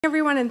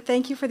Everyone, and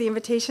thank you for the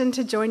invitation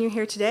to join you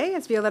here today.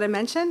 As Violetta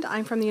mentioned,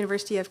 I'm from the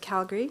University of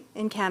Calgary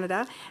in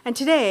Canada, and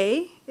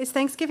today is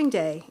Thanksgiving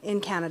Day in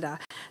Canada.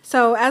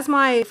 So as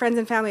my friends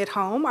and family at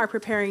home are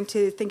preparing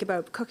to think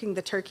about cooking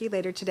the turkey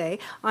later today,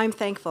 I'm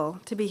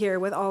thankful to be here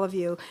with all of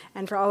you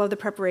and for all of the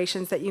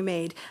preparations that you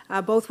made,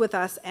 both with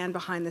us and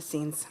behind the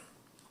scenes.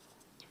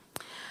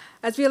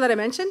 As Violetta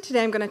mentioned,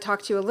 today I'm going to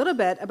talk to you a little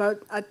bit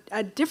about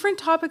a different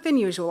topic than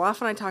usual.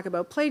 Often I talk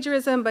about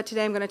plagiarism, but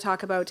today I'm going to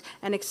talk about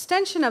an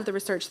extension of the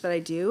research that I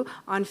do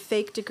on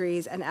fake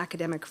degrees and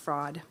academic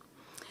fraud.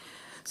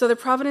 So the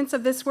provenance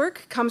of this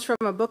work comes from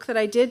a book that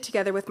I did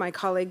together with my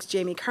colleagues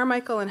Jamie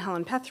Carmichael and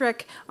Helen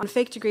Petherick on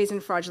fake degrees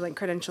and fraudulent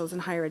credentials in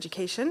higher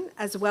education,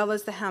 as well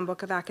as the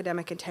Handbook of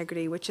Academic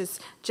Integrity, which is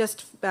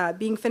just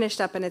being finished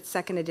up in its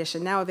second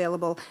edition, now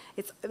available.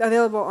 It's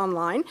available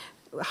online.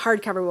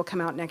 Hardcover will come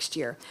out next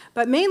year.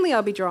 But mainly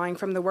I'll be drawing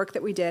from the work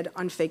that we did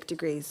on fake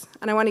degrees.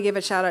 And I want to give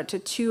a shout out to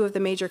two of the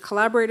major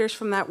collaborators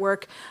from that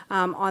work.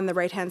 On the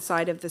right-hand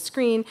side of the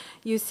screen,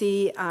 you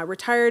see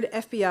retired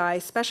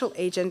FBI Special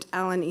Agent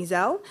Alan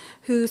Ezell,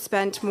 who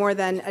spent more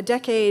than a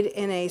decade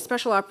in a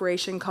special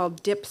operation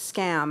called DIP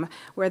Scam,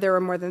 where there were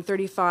more than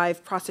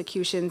 35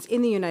 prosecutions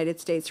in the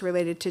United States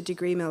related to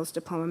degree mills,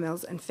 diploma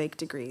mills, and fake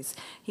degrees.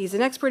 He's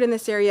an expert in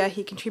this area.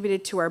 He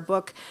contributed to our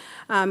book.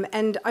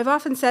 And I've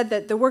often said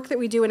that the work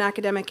that we do in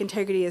academic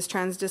integrity is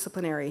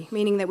transdisciplinary,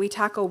 meaning that we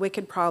tackle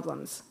wicked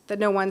problems that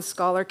no one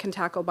scholar can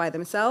tackle by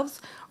themselves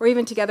or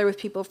even together with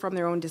people from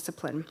their own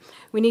discipline.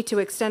 We need to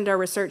extend our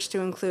research to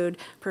include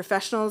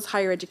professionals,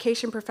 higher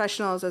education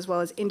professionals, as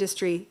well as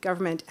industry,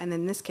 government, and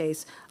in this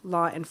case,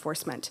 law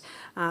enforcement.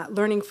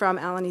 Learning from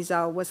Alan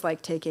Ezell was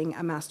like taking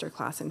a master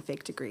class in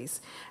fake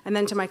degrees. And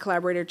then to my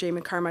collaborator, Jamie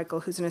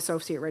Carmichael, who's an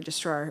associate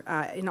registrar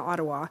in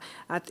Ottawa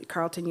at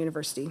Carleton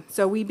University.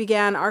 So we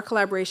began our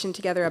collaboration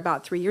together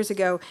about 3 years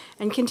ago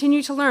and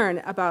continue to learn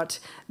about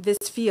this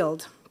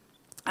field,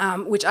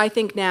 which I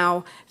think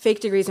now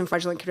fake degrees and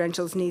fraudulent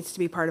credentials needs to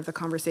be part of the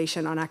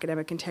conversation on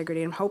academic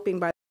integrity. I'm hoping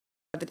by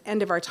the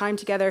end of our time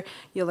together,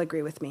 you'll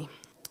agree with me.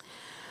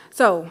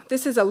 So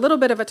this is a little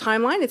bit of a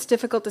timeline. It's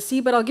difficult to see,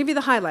 but I'll give you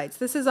the highlights.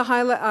 This is a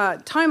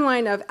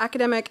timeline of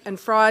academic and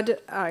fraud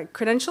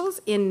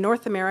credentials in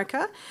North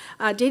America,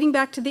 dating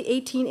back to the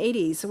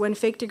 1880s, when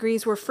fake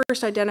degrees were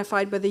first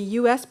identified by the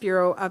U.S.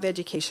 Bureau of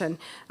Education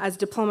as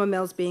diploma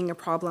mills being a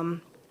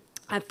problem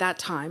at that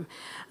time.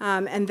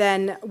 And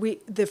then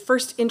the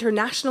first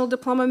international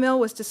diploma mill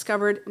was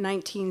discovered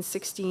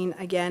 1916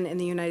 again in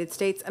the United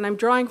States. And I'm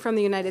drawing from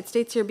the United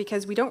States here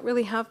because we don't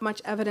really have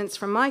much evidence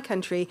from my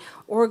country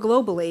or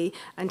globally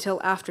until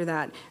after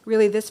that.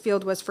 Really, this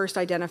field was first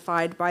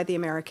identified by the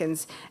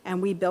Americans, and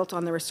we built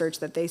on the research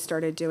that they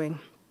started doing.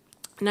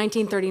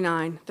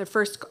 1939, the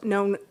first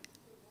known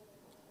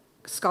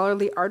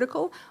scholarly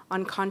article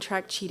on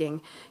contract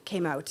cheating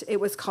came out.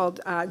 It was called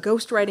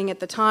ghostwriting at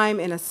the time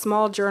in a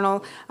small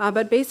journal,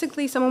 but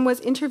basically someone was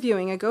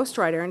interviewing a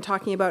ghostwriter and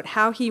talking about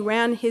how he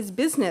ran his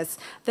business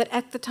that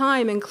at the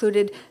time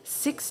included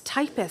 6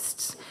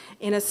 typists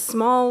in a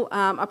small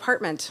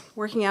apartment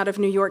working out of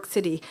New York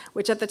City,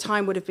 which at the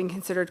time would have been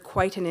considered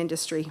quite an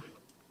industry.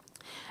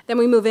 Then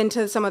we move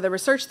into some of the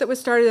research that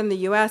was started in the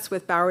US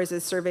with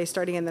Bowers' survey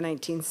starting in the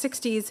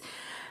 1960s.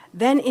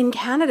 Then in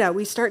Canada,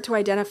 we start to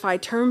identify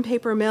term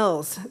paper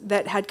mills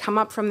that had come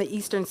up from the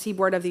eastern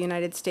seaboard of the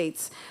United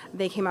States.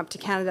 They came up to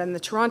Canada in the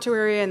Toronto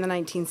area in the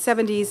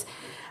 1970s.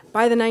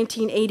 By the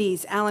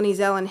 1980s, Alan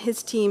Ezell and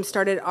his team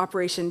started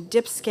Operation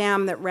DIP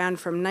Scam that ran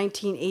from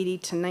 1980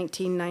 to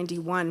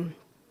 1991.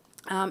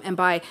 And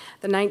by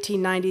the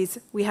 1990s,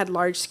 we had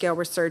large-scale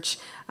research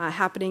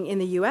happening in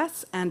the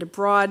US and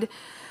abroad.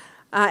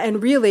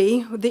 And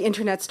really, the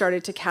internet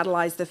started to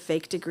catalyze the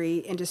fake degree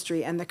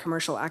industry and the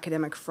commercial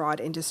academic fraud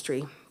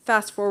industry.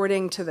 Fast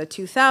forwarding to the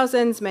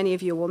 2000s, many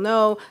of you will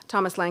know,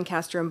 Thomas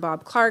Lancaster and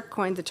Bob Clark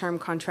coined the term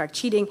contract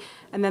cheating,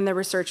 and then the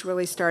research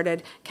really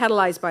started,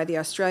 catalyzed by the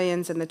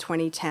Australians in the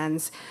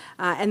 2010s.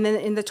 And then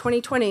in the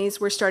 2020s,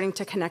 we're starting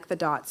to connect the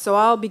dots. So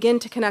I'll begin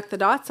to connect the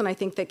dots, and I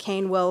think that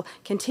Kane will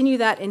continue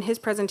that in his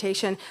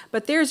presentation.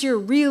 But there's your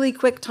really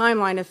quick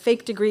timeline of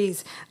fake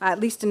degrees, at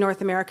least in North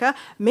America.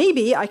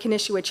 Maybe I can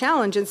issue a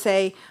challenge and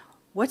say,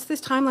 what's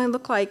this timeline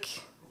look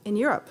like in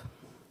Europe?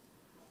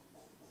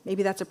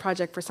 Maybe that's a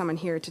project for someone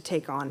here to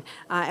take on.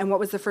 And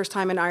what was the first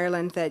time in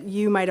Ireland that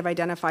you might have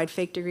identified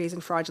fake degrees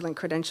and fraudulent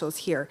credentials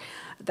here?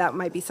 That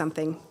might be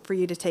something for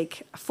you to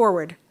take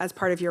forward as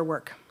part of your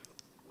work.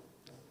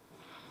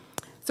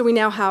 So we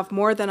now have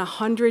more than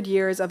 100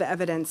 years of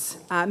evidence,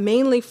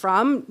 mainly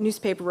from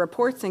newspaper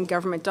reports and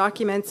government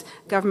documents,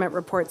 government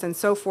reports and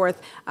so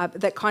forth,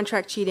 that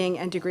contract cheating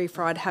and degree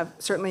fraud have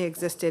certainly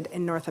existed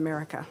in North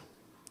America.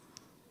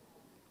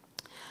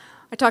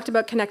 I talked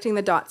about connecting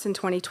the dots in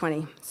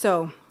 2020.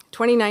 So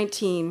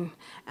 2019,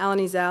 Alan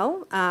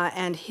Ezell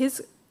and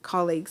his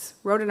colleagues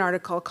wrote an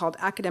article called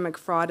Academic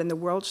Fraud in the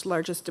World's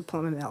Largest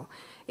Diploma Mill.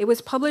 It was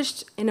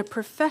published in a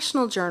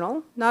professional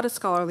journal, not a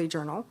scholarly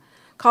journal,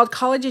 called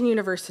College and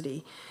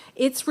University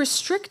it's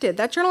restricted.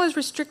 That journal is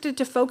restricted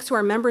to folks who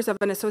are members of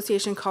an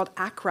association called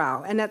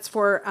ACRAL, and that's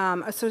for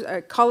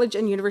college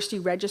and university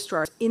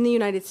registrars in the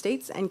United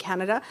States and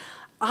Canada.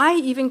 I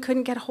even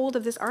couldn't get hold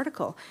of this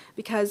article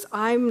because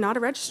I'm not a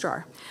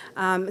registrar.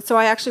 So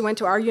I actually went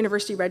to our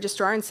university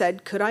registrar and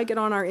said, could I get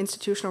on our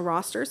institutional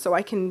roster so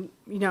I can,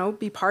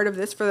 be part of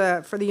this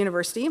for the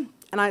university?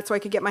 And so I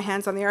could get my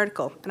hands on the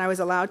article, and I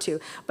was allowed to.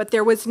 But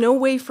there was no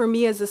way for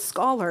me as a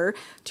scholar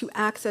to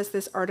access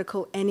this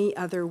article any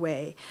other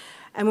way.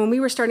 And when we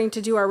were starting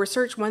to do our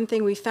research, one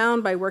thing we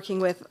found by working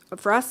with,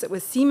 for us, it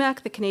was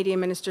CMEC, the Canadian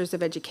Ministers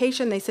of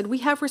Education. They said, we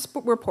have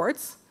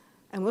reports,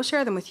 and we'll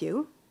share them with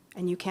you,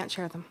 and you can't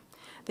share them.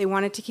 They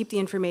wanted to keep the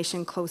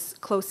information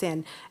close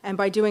in. And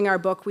by doing our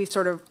book, we've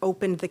sort of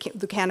opened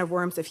the can of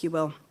worms, if you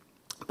will.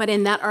 But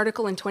in that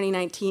article in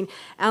 2019,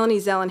 Alan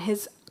Ezell and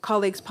his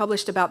colleagues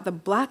published about the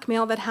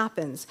blackmail that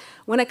happens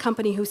when a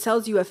company who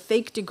sells you a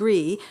fake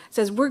degree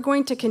says, we're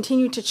going to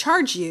continue to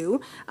charge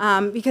you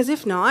because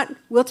if not,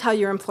 we'll tell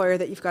your employer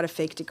that you've got a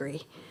fake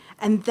degree.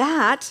 And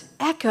that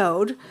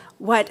echoed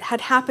what had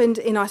happened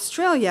in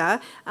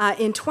Australia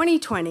in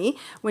 2020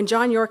 when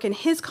John York and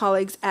his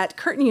colleagues at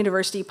Curtin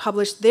University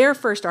published their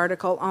first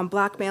article on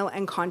blackmail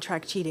and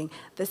contract cheating.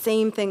 The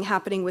same thing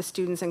happening with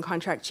students and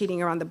contract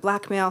cheating around the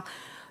blackmail.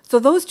 So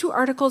those two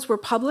articles were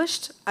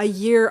published a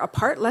year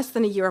apart, less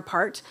than a year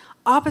apart,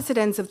 opposite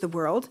ends of the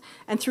world.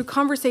 And through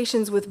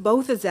conversations with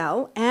both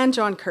Ezell and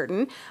John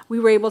Curtin,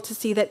 we were able to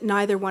see that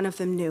neither one of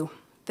them knew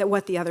that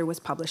what the other was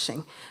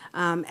publishing.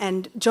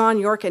 And John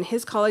York and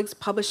his colleagues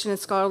published in a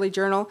scholarly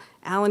journal.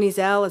 Alan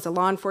Ezell, as a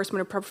law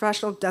enforcement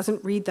professional,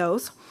 doesn't read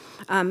those.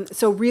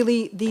 So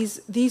really,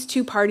 these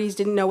two parties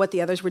didn't know what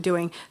the others were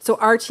doing. So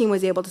our team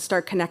was able to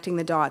start connecting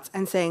the dots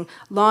and saying,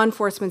 law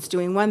enforcement's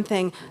doing one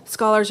thing,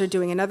 scholars are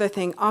doing another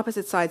thing,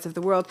 opposite sides of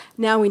the world.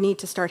 Now we need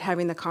to start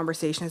having the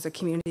conversation as a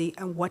community,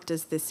 and what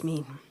does this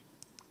mean?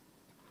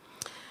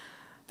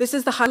 This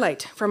is the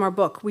highlight from our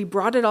book. We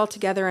brought it all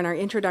together in our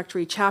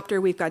introductory chapter.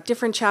 We've got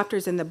different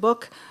chapters in the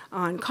book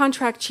on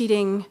contract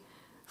cheating,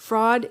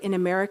 fraud in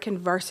American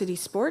varsity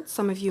sports.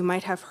 Some of you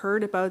might have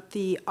heard about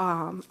the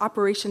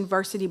Operation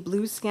Varsity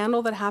Blues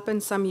scandal that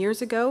happened some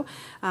years ago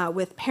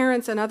with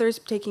parents and others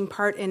taking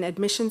part in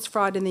admissions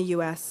fraud in the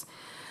US.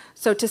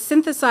 So to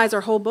synthesize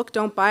our whole book,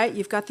 don't buy it,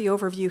 you've got the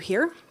overview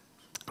here.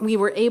 We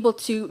were able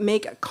to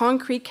make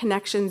concrete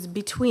connections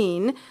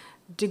between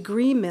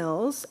degree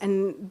mills,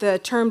 and the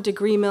term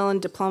degree mill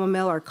and diploma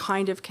mill are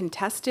kind of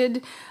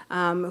contested.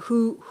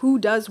 Who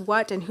does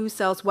what and who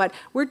sells what?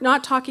 We're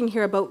not talking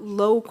here about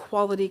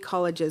low-quality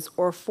colleges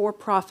or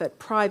for-profit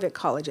private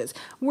colleges.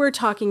 We're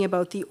talking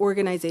about the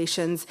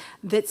organizations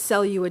that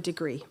sell you a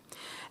degree.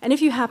 And if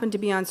you happen to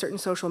be on certain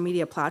social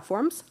media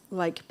platforms,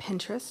 like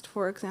Pinterest,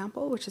 for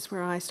example, which is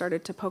where I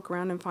started to poke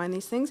around and find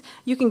these things,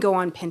 you can go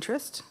on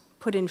Pinterest,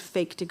 put in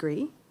fake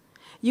degree.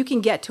 You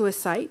can get to a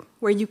site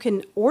where you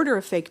can order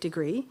a fake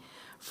degree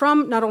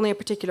from not only a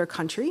particular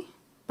country,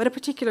 but a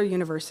particular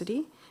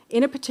university,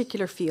 in a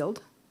particular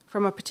field,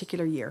 from a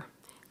particular year,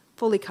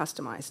 fully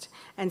customized,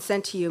 and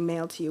sent to you,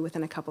 mailed to you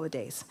within a couple of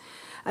days.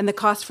 And the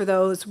cost for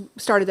those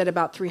started at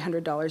about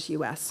 $300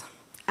 US.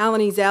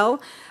 Alan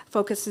Ezell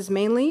focuses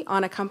mainly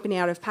on a company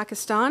out of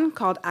Pakistan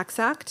called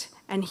Axact,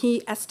 and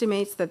he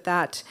estimates that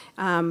that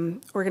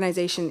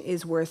organization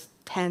is worth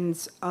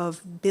tens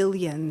of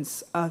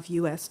billions of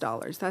US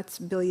dollars. That's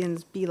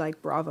billions, be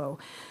like Bravo.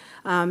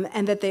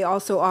 And that they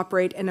also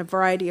operate in a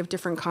variety of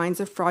different kinds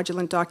of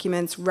fraudulent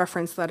documents,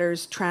 reference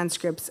letters,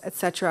 transcripts,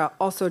 etc.,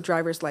 also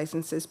driver's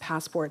licenses,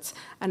 passports,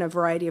 and a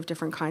variety of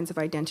different kinds of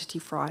identity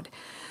fraud.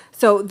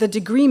 So the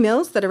degree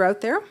mills that are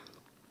out there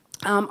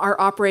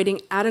are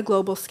operating at a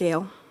global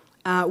scale,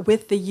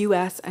 with the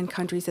US and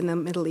countries in the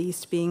Middle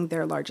East being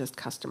their largest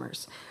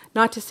customers.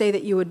 Not to say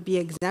that you would be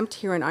exempt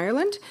here in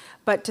Ireland,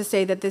 but to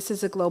say that this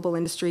is a global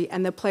industry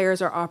and the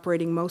players are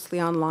operating mostly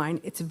online.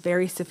 It's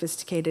very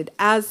sophisticated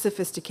as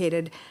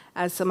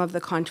some of the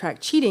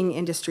contract cheating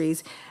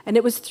industries. And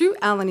it was through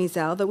Alan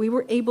Ezell that we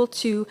were able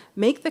to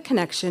make the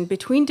connection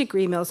between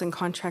degree mills and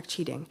contract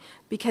cheating,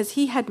 because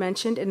he had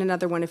mentioned in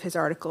another one of his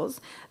articles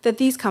that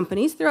these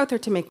companies, they're out there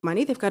to make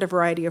money. They've got a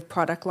variety of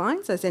product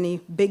lines, as any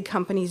big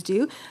companies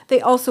do.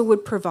 They also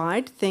would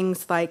provide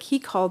things like, he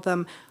called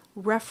them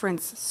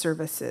reference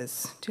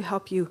services to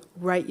help you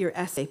write your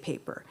essay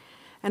paper.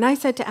 And I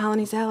said to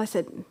Alan Ezell, I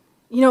said,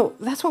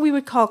 that's what we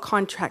would call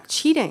contract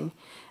cheating.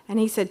 And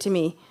he said to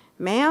me,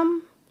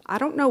 ma'am, I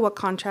don't know what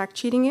contract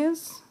cheating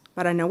is,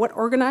 but I know what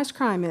organized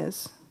crime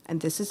is,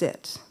 and this is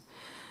it.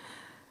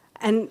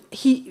 And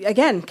he,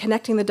 again,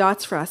 connecting the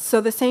dots for us.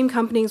 So the same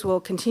companies will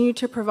continue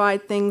to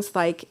provide things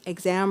like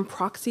exam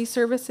proxy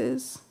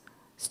services,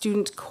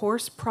 student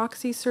course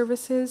proxy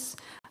services,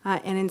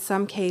 and in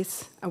some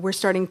case, we're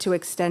starting to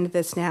extend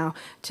this now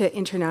to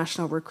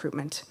international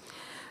recruitment.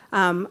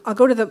 I'll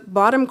go to the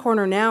bottom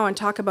corner now and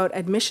talk about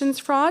admissions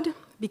fraud,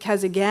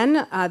 because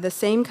again, the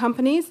same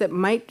companies that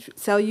might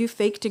sell you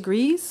fake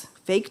degrees,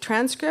 fake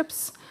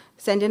transcripts,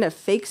 send in a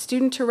fake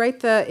student to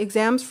write the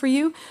exams for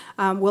you.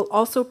 We'll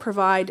also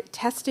provide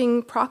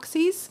testing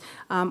proxies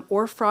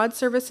or fraud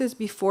services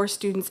before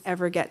students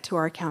ever get to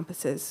our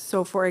campuses.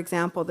 So for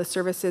example, the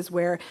services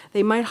where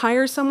they might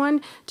hire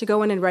someone to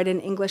go in and write an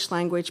English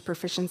language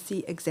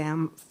proficiency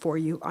exam for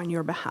you on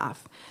your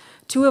behalf.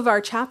 2 of our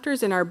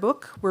chapters in our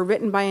book were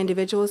written by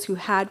individuals who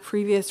had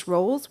previous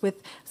roles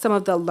with some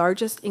of the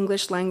largest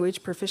English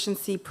language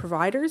proficiency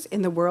providers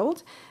in the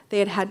world. They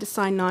had had to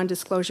sign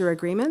non-disclosure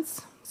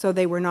agreements, so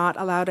they were not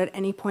allowed at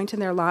any point in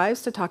their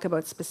lives to talk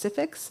about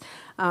specifics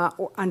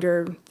or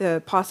under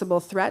the possible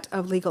threat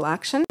of legal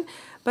action.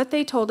 But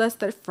they told us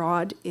that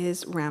fraud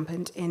is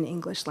rampant in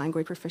English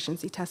language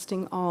proficiency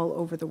testing all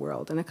over the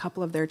world, and a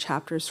couple of their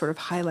chapters sort of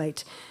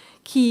highlight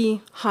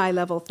key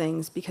high-level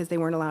things because they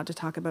weren't allowed to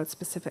talk about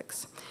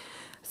specifics.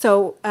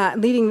 So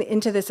leading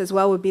into this as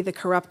well would be the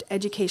corrupt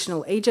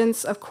educational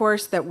agents, of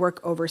course, that work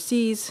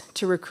overseas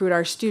to recruit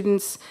our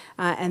students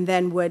and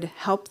then would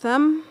help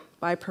them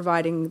by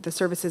providing the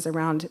services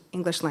around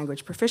English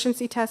language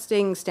proficiency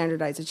testing,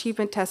 standardized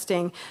achievement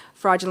testing,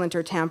 fraudulent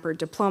or tampered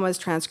diplomas,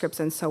 transcripts,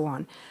 and so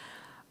on.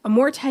 A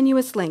more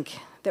tenuous link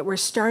that we're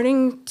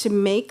starting to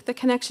make the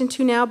connection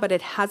to now, but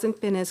it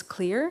hasn't been as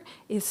clear,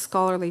 is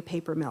scholarly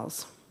paper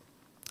mills.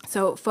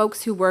 So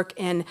folks who work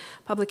in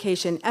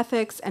publication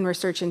ethics and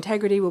research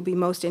integrity will be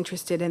most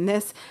interested in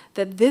this,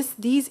 that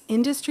these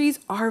industries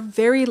are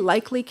very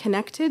likely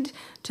connected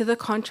to the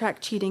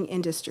contract cheating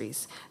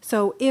industries.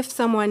 So if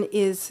someone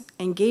is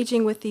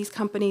engaging with these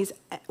companies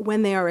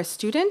when they are a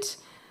student,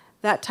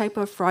 that type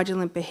of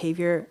fraudulent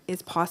behavior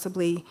is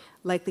possibly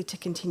likely to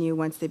continue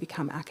once they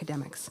become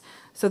academics.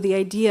 So the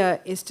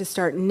idea is to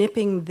start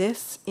nipping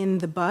this in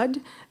the bud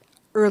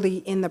early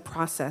in the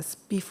process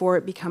before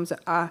it becomes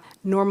a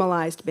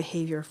normalized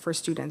behavior for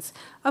students.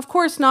 Of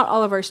course, not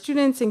all of our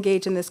students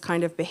engage in this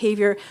kind of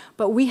behavior,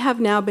 but we have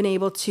now been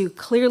able to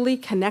clearly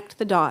connect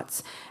the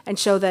dots and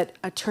show that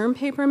a term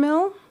paper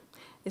mill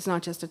is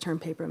not just a term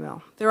paper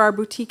mill. There are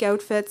boutique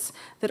outfits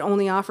that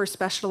only offer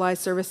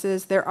specialized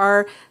services. There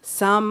are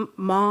some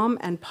mom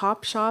and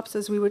pop shops,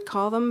 as we would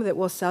call them, that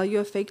will sell you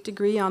a fake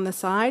degree on the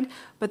side,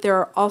 but there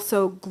are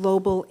also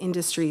global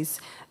industries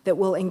that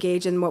will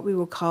engage in what we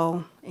will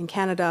call, in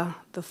Canada,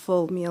 the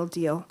full meal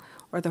deal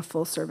or the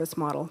full service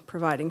model,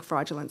 providing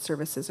fraudulent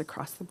services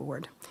across the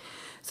board.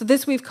 So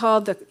this we've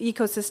called the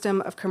ecosystem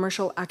of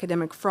commercial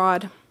academic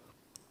fraud.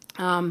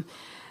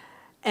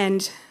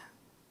 And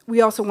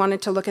we also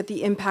wanted to look at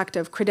the impact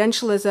of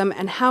credentialism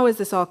and how is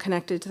this all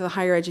connected to the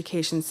higher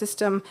education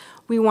system.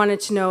 We wanted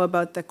to know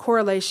about the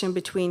correlation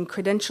between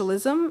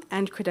credentialism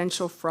and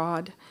credential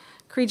fraud.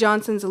 Cree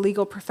Johnson's a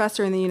legal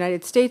professor in the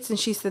United States, and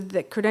she said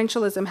that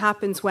credentialism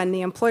happens when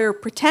the employer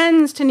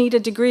pretends to need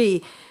a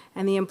degree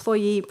and the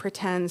employee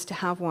pretends to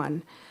have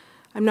one.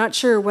 I'm not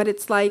sure what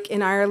it's like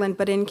in Ireland,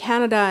 but in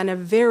Canada, and a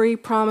very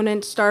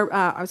prominent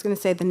I was going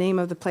to say the name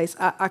of the place,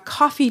 a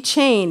coffee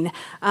chain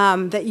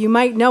that you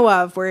might know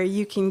of where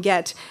you can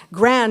get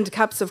grand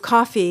cups of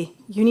coffee,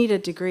 you need a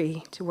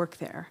degree to work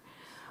there.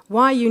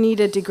 Why you need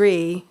a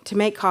degree to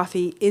make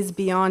coffee is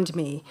beyond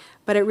me,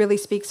 but it really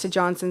speaks to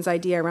Johnson's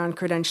idea around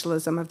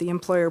credentialism of the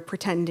employer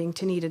pretending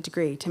to need a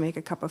degree to make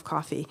a cup of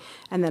coffee.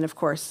 And then, of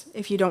course,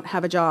 if you don't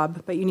have a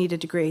job but you need a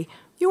degree,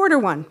 you order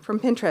one from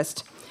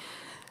Pinterest.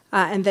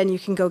 And then you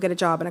can go get a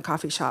job in a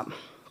coffee shop.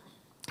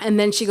 And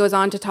then she goes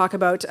on to talk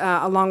about,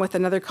 along with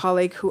another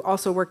colleague who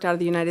also worked out of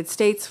the United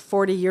States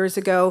 40 years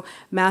ago,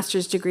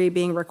 master's degree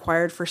being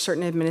required for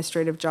certain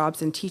administrative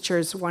jobs and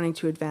teachers wanting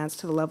to advance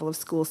to the level of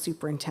school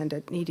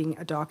superintendent, needing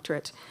a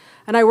doctorate.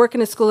 And I work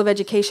in a school of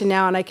education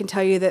now, and I can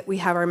tell you that we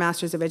have our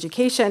Masters of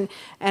Education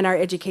and our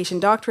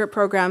education doctorate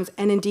programs,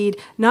 and indeed,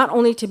 not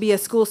only to be a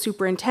school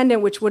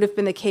superintendent, which would have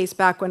been the case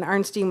back when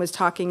Arnstein was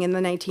talking in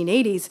the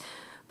 1980s,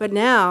 but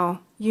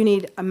now you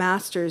need a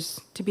master's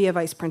to be a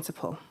vice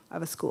principal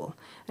of a school.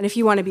 And if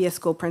you want to be a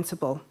school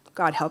principal,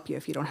 God help you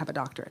if you don't have a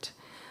doctorate.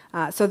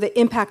 So the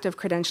impact of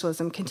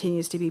credentialism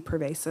continues to be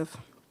pervasive.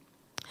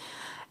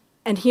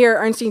 And here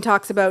Arnstein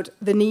talks about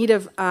the need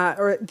of,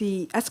 or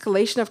the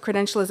escalation of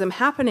credentialism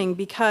happening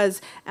because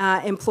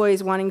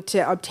employees wanting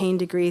to obtain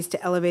degrees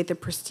to elevate the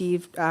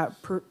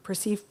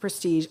perceived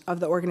prestige of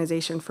the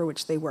organization for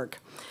which they work,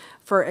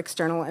 for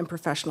external and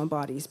professional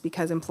bodies,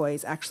 because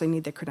employees actually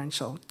need the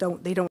credential.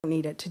 They don't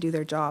need it to do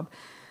their job.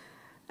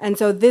 And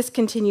so this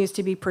continues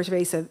to be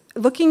pervasive.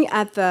 Looking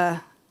at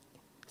the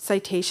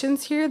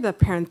citations here, the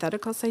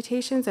parenthetical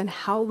citations, and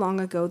how long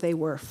ago they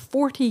were.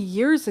 40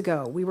 years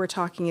ago we were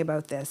talking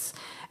about this,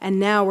 and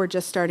now we're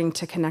just starting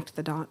to connect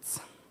the dots.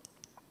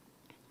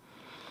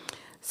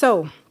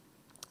 So,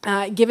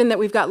 given that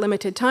we've got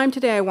limited time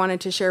today, I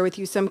wanted to share with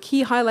you some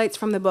key highlights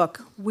from the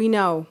book. We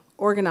know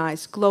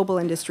organized global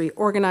industry,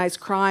 organized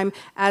crime,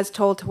 as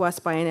told to us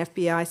by an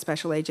FBI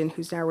special agent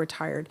who's now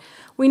retired.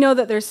 We know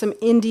that there's some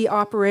indie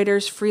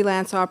operators,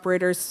 freelance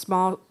operators,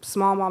 small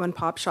mom and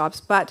pop shops,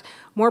 but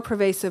more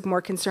pervasive,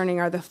 more concerning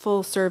are the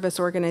full service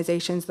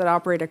organizations that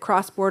operate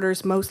across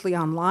borders, mostly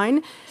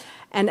online.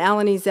 And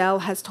Alan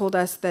Ezell has told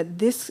us that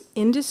this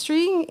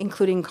industry,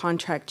 including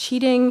contract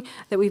cheating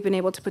that we've been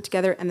able to put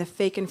together and the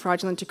fake and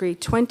fraudulent degree,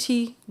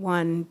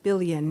 $21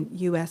 billion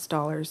US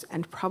dollars,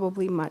 and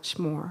probably much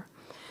more.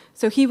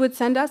 So he would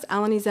send us,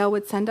 Alan Ezell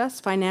would send us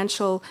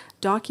financial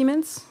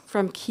documents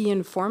from key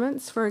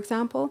informants, for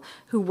example,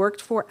 who worked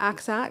for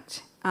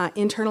AXACT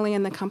internally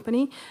in the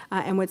company,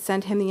 and would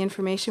send him the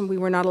information. We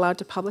were not allowed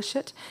to publish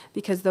it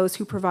because those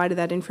who provided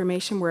that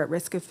information were at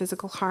risk of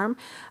physical harm,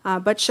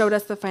 but showed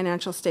us the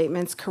financial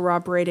statements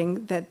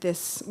corroborating that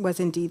this was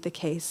indeed the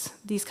case.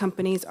 These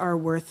companies are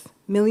worth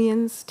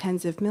millions,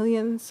 tens of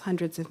millions,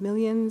 hundreds of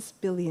millions,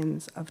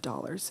 billions of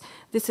dollars.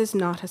 This is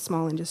not a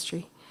small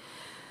industry.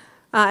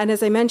 And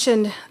as I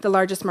mentioned, the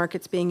largest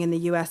markets being in the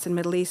US and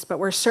Middle East, but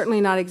we're certainly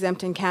not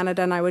exempt in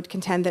Canada, and I would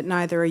contend that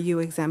neither are you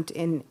exempt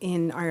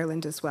in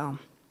Ireland as well.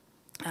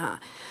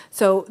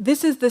 So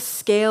this is the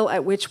scale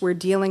at which we're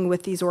dealing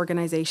with these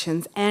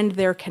organizations, and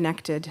they're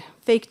connected.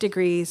 Fake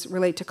degrees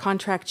relate to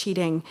contract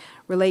cheating,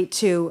 relate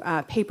to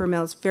paper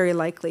mills, very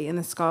likely in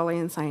the scholarly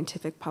and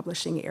scientific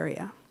publishing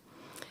area.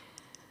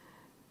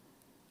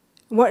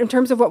 In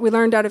terms of what we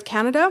learned out of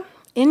Canada,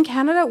 in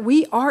Canada,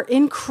 we are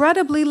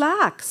incredibly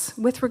lax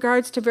with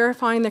regards to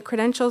verifying the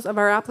credentials of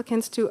our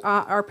applicants to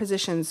our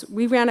positions.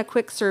 We ran a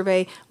quick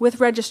survey with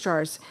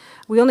registrars.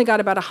 We only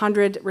got about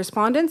 100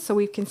 respondents, so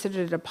we've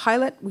considered it a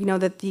pilot. We know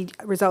that the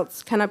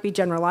results cannot be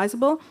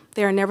generalizable.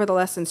 They are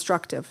nevertheless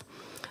instructive.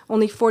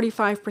 Only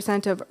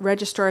 45% of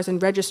registrars and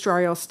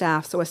registrarial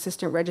staff, so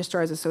assistant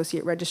registrars,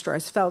 associate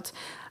registrars, felt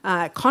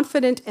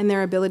confident in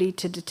their ability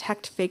to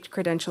detect faked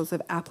credentials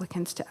of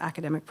applicants to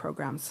academic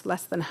programs,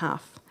 less than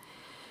half.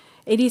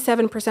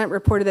 87%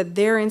 reported that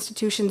their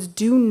institutions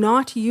do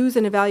not use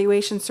an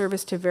evaluation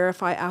service to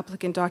verify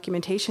applicant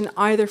documentation,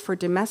 either for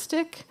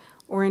domestic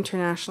or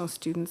international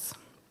students.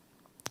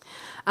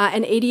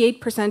 And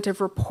 88%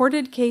 of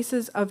reported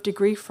cases of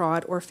degree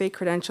fraud or fake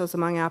credentials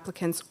among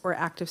applicants or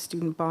active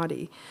student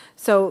body.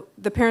 So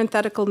the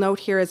parenthetical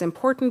note here is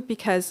important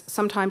because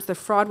sometimes the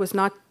fraud was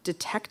not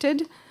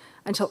detected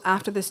until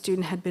after the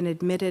student had been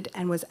admitted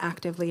and was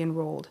actively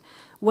enrolled.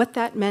 What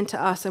that meant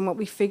to us and what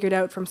we figured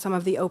out from some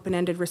of the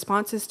open-ended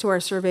responses to our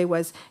survey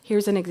was,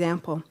 here's an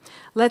example.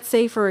 Let's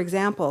say, for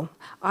example,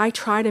 I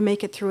try to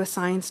make it through a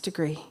science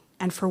degree,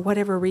 and for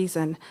whatever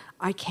reason,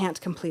 I can't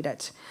complete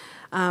it.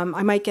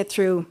 I might get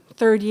through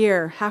third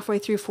year, halfway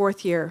through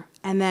fourth year,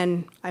 and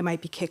then I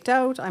might be kicked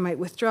out, I might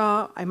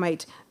withdraw, I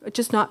might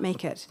just not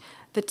make it.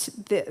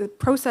 The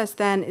process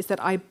then is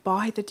that I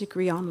buy the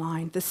degree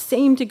online, the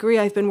same degree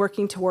I've been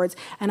working towards,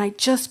 and I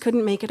just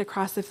couldn't make it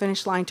across the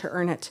finish line to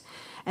earn it.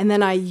 And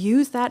then I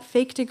use that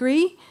fake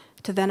degree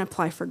to then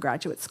apply for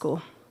graduate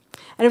school.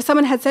 And if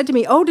someone had said to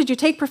me, oh, did you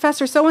take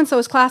Professor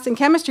so-and-so's class in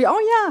chemistry? Oh,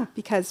 yeah,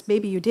 because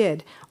maybe you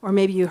did. Or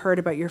maybe you heard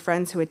about your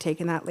friends who had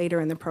taken that later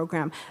in the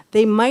program.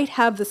 They might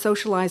have the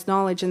socialized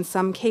knowledge in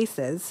some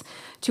cases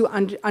to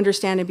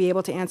understand and be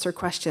able to answer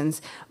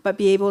questions, but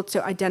be able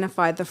to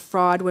identify the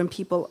fraud when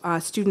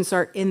students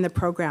are in the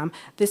program.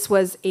 This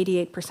was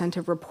 88%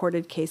 of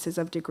reported cases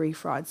of degree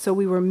fraud. So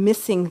we were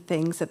missing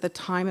things at the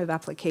time of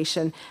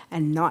application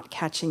and not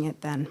catching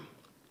it then.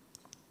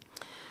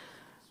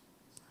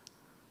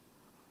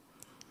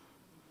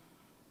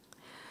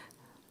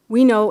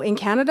 We know in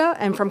Canada,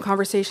 and from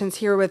conversations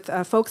here with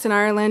folks in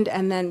Ireland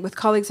and then with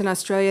colleagues in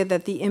Australia,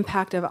 that the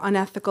impact of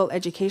unethical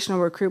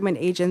educational recruitment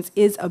agents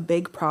is a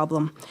big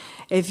problem.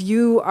 If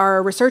you are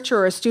a researcher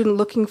or a student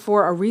looking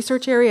for a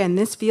research area in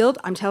this field,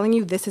 I'm telling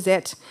you, this is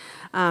it.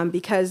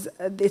 Because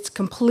it's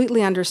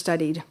completely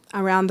understudied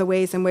around the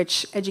ways in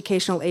which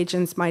educational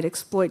agents might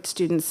exploit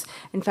students.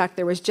 In fact,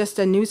 there was just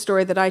a news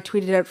story that I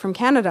tweeted out from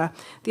Canada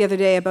the other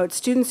day about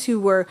students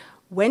who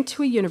went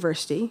to a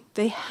university,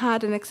 they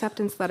had an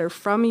acceptance letter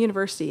from a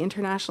university,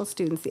 international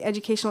students. The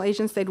educational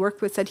agents they'd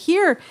worked with said,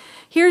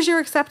 here's your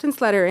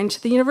acceptance letter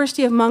into the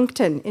University of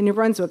Moncton in New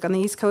Brunswick on the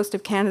east coast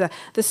of Canada.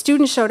 The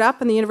students showed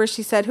up and the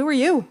university said, who are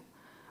you?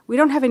 We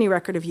don't have any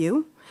record of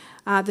you.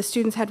 The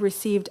students had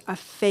received a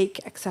fake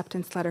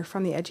acceptance letter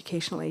from the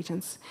educational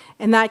agents.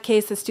 In that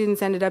case, the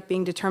students ended up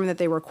being determined that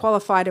they were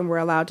qualified and were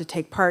allowed to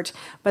take part,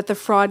 but the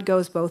fraud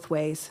goes both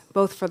ways,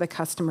 both for the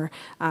customer,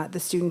 the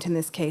student in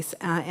this case,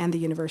 and the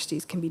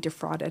universities can be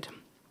defrauded.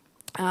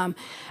 And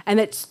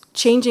it's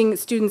changing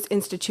students'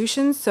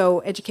 institutions,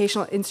 so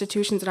educational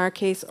institutions in our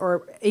case,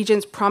 or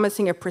agents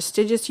promising a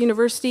prestigious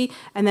university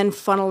and then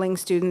funneling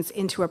students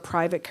into a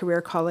private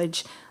career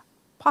college,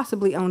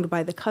 possibly owned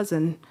by the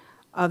cousin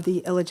of the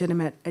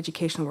illegitimate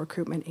educational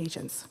recruitment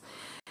agents.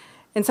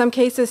 In some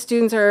cases,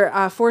 students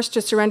are forced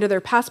to surrender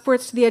their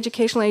passports to the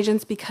educational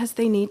agents because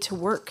they need to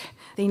work.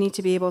 They need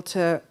to be able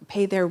to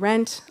pay their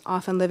rent,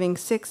 often living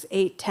 6,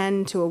 8,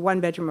 10 to a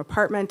one-bedroom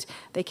apartment.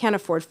 They can't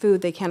afford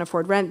food, they can't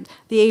afford rent.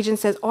 The agent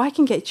says, oh, I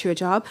can get you a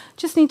job,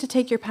 just need to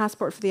take your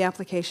passport for the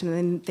application, and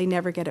then they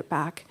never get it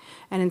back.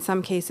 And in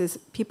some cases,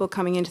 people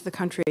coming into the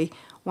country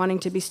wanting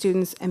to be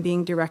students and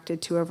being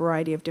directed to a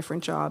variety of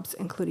different jobs,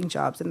 including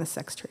jobs in the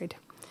sex trade.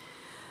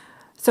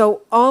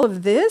 So all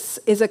of this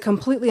is a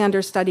completely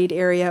understudied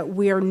area.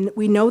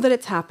 We know that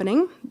it's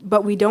happening,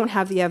 but we don't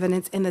have the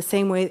evidence in the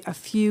same way a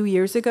few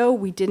years ago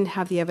we didn't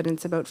have the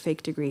evidence about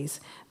fake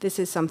degrees. This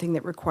is something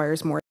that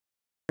requires more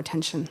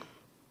attention.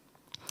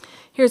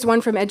 Here's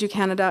one from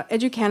EduCanada.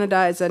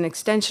 EduCanada is an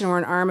extension or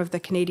an arm of the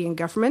Canadian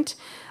government.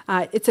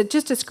 It's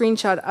just a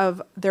screenshot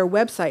of their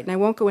website, and I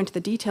won't go into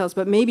the details,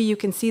 but maybe you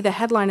can see the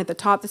headline at the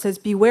top that says,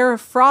 "Beware of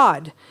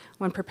fraud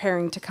when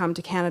preparing to come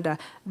to Canada."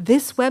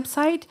 This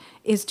website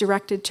is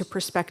directed to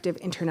prospective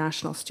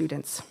international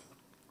students.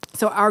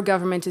 So our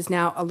government is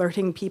now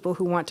alerting people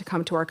who want to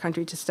come to our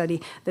country to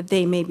study that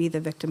they may be the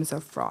victims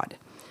of fraud.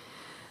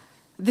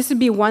 This would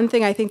be one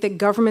thing I think that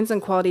governments and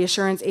quality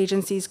assurance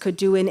agencies could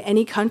do in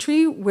any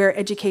country where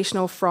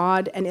educational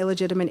fraud and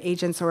illegitimate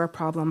agents are a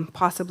problem.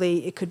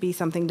 Possibly it could be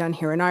something done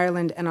here in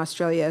Ireland and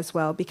Australia as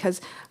well, because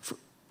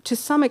to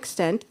some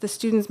extent, the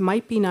students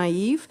might be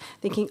naive,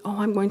 thinking, oh,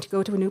 I'm going to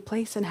go to a new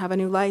place and have a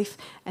new life,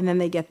 and then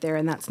they get there,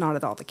 and that's not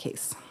at all the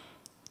case.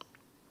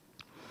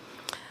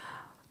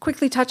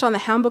 Quickly touch on the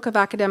Handbook of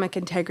Academic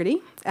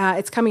Integrity.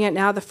 It's coming out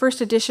now. The first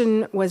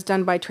edition was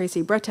done by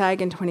Tracy Bretag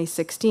in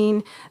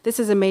 2016. This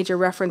is a major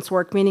reference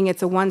work, meaning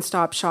it's a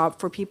one-stop shop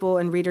for people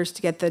and readers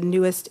to get the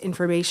newest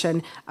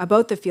information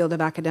about the field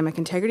of academic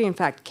integrity. In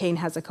fact, Kane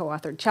has a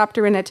co-authored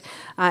chapter in it,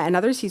 and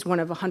others. He's one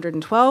of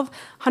 112.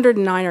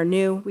 109 are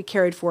new. We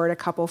carried forward a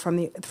couple from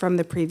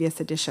the previous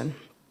edition.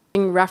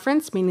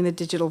 Reference, meaning the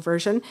digital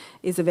version,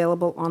 is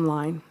available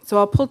online. So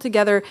I'll pull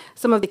together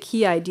some of the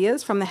key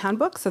ideas from the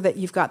handbook so that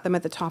you've got them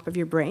at the top of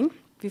your brain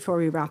before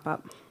we wrap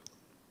up.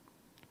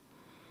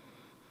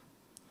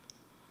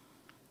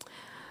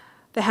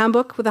 The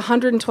handbook, with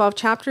 112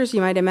 chapters,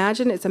 you might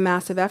imagine, it's a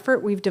massive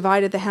effort. We've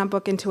divided the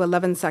handbook into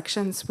 11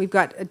 sections. We've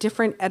got a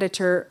different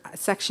editor,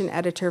 section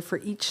editor for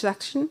each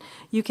section.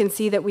 You can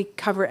see that we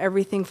cover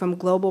everything from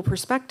global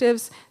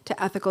perspectives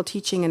to ethical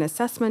teaching and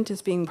assessment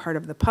as being part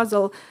of the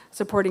puzzle,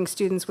 supporting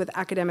students with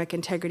academic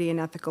integrity and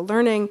ethical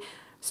learning,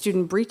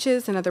 student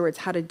breaches, in other words,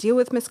 how to deal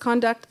with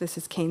misconduct. This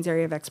is Kane's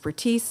area of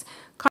expertise.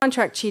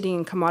 Contract cheating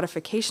and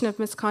commodification of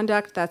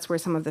misconduct. That's where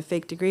some of the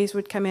fake degrees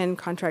would come in,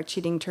 contract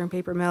cheating, term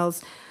paper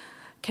mills.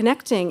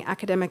 Connecting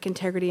academic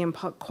integrity and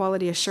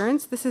quality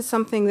assurance. This is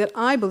something that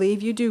I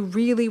believe you do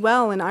really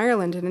well in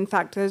Ireland, and in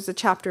fact there's a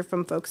chapter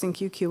from folks in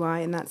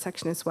QQI in that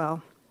section as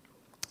well.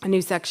 A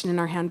new section in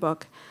our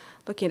handbook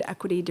looking at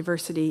equity,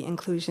 diversity,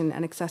 inclusion,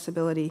 and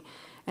accessibility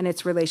and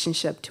its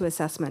relationship to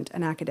assessment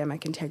and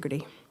academic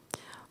integrity.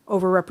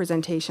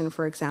 Overrepresentation,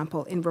 for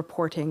example, in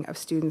reporting of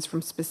students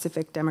from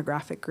specific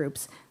demographic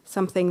groups,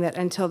 something that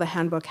until the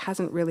handbook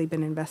hasn't really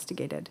been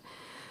investigated.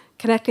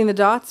 Connecting the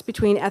dots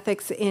between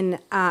ethics in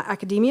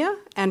academia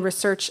and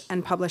research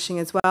and publishing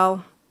as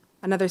well.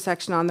 Another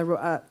section on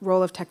the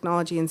role of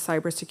technology in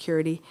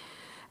cybersecurity.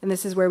 And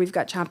this is where we've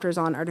got chapters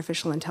on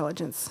artificial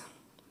intelligence.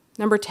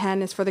 Number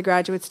 10 is for the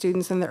graduate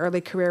students and the early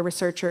career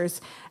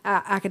researchers,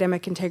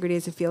 academic integrity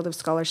as a field of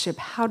scholarship,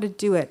 how to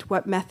do it,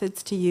 what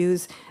methods to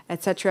use,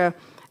 etc.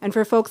 And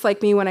for folks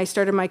like me, when I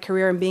started my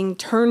career and being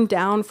turned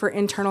down for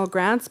internal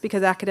grants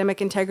because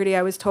academic integrity,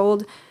 I was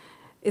told,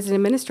 is an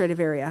administrative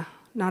area,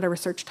 not a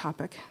research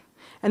topic.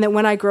 And that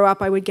when I grow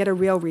up, I would get a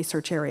real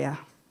research area,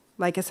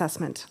 like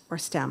assessment or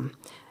STEM.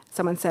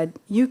 Someone said,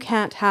 you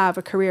can't have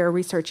a career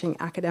researching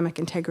academic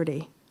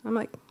integrity.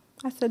 I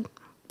said,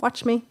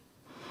 watch me.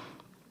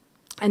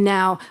 And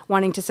now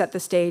wanting to set the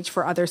stage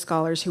for other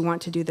scholars who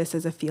want to do this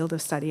as a field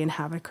of study and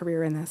have a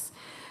career in this.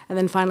 And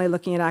then finally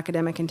looking at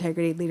academic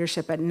integrity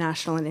leadership at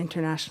national and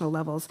international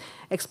levels,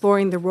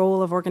 exploring the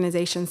role of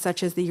organizations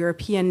such as the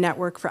European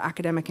Network for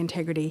Academic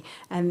Integrity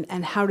and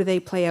how do they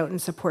play out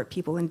and support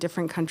people in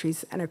different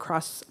countries and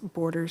across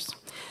borders.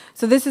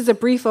 So this is a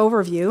brief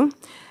overview.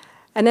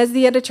 And as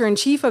the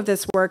editor-in-chief of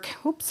this work,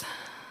 oops,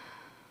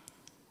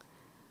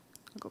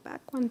 I'll go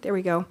back one, there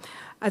we go.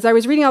 As I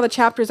was reading all the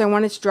chapters, I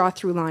wanted to draw a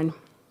through line.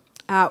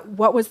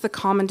 What was the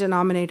common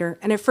denominator?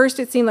 And at first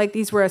it seemed like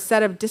these were a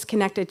set of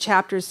disconnected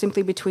chapters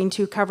simply between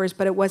two covers,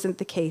 but it wasn't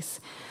the case.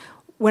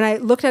 When I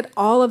looked at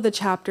all of the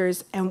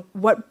chapters and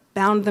what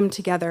bound them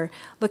together,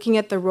 looking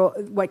at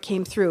what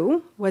came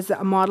through was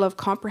a model of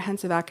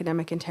comprehensive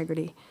academic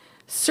integrity.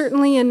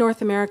 Certainly in North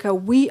America,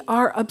 we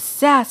are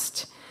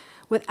obsessed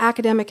with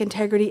academic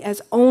integrity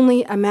as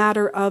only a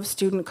matter of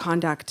student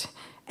conduct.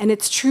 And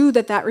it's true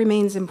that that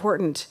remains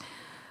important.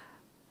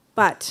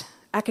 But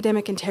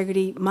academic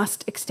integrity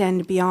must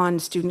extend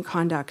beyond student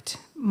conduct.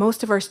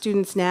 Most of our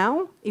students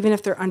now, even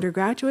if they're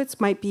undergraduates,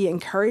 might be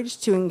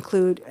encouraged to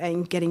include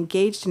and get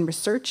engaged in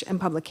research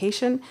and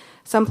publication.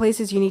 Some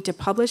places you need to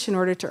publish in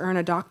order to earn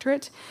a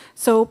doctorate.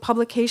 So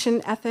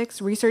publication ethics,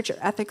 research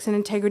ethics and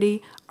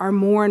integrity are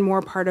more and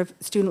more part of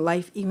student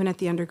life, even at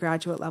the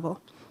undergraduate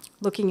level.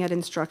 Looking at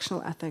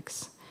instructional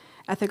ethics,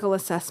 ethical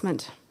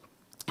assessment.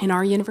 In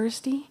our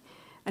university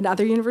and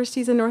other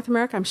universities in North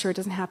America, I'm sure it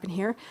doesn't happen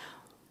here,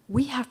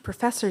 we have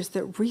professors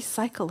that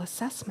recycle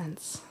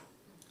assessments,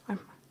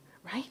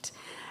 right?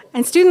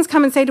 And students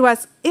come and say to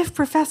us, if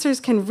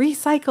professors can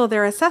recycle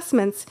their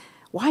assessments,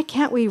 why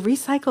can't we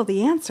recycle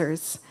the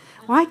answers?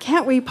 Why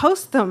can't we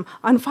post them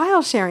on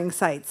file sharing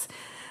sites?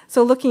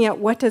 So looking at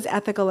what does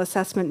ethical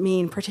assessment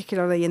mean,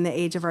 particularly in the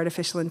age of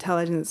artificial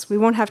intelligence. We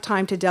won't have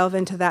time to delve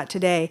into that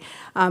today,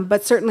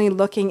 but certainly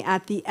looking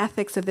at the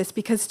ethics of this,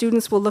 because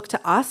students will look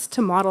to us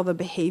to model the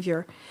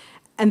behavior.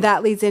 And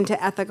that leads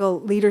into ethical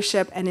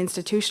leadership and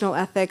institutional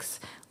ethics,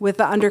 with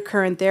the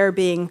undercurrent there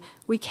being,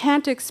 we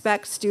can't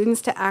expect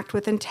students to act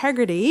with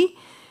integrity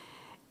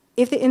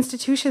if the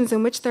institutions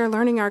in which they're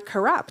learning are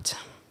corrupt.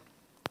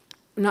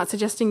 I'm not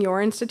suggesting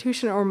your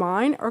institution or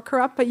mine are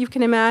corrupt, but you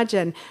can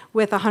imagine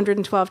with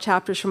 112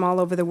 chapters from all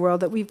over the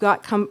world that we've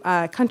got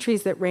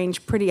countries that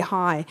range pretty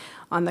high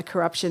on the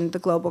corruption, the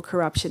global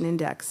corruption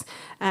index,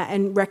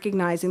 and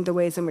recognizing the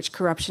ways in which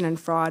corruption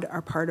and fraud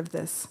are part of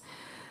this.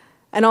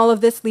 And all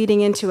of this leading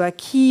into a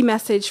key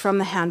message from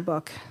the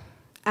handbook: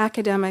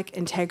 academic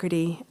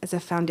integrity as a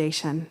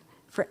foundation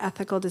for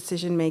ethical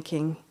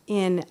decision-making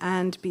in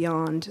and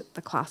beyond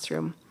the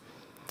classroom.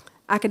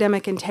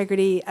 Academic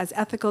integrity as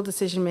ethical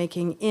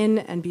decision-making in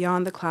and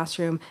beyond the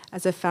classroom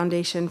as a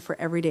foundation for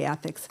everyday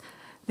ethics.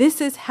 This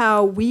is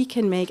how we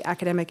can make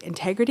academic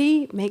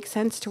integrity make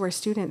sense to our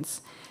students.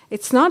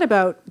 It's not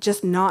about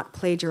just not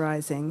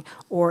plagiarizing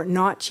or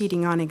not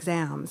cheating on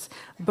exams,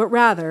 but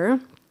rather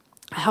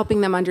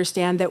helping them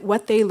understand that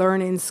what they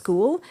learn in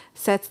school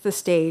sets the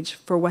stage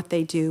for what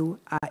they do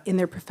in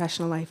their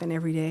professional life and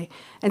every day.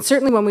 And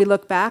certainly when we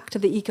look back to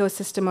the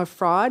ecosystem of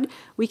fraud,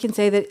 we can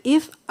say that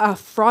if a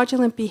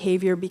fraudulent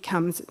behavior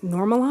becomes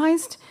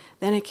normalized,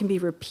 then it can be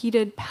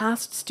repeated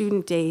past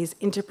student days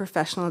into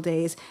professional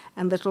days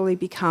and literally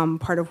become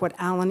part of what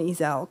Alan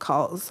Ezell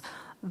calls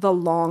the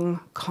long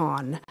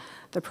con,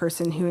 the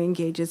person who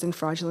engages in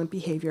fraudulent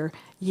behavior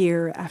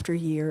year after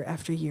year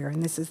after year.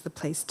 And this is the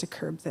place to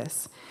curb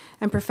this.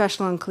 And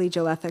professional and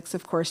collegial ethics,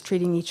 of course,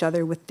 treating each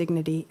other with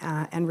dignity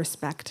and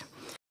respect.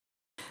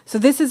 So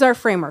this is our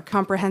framework,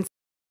 comprehensive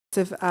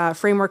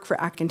framework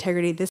for academic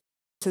integrity. This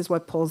is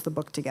what pulls the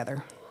book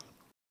together.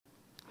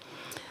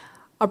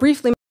 I'll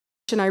briefly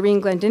mention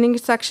Irene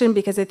Glendinnings's section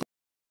because I think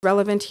it's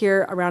relevant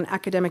here around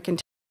academic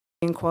integrity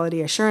and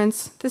quality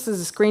assurance. This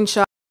is a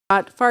screenshot,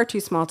 far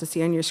too small to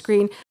see on your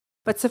screen,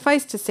 but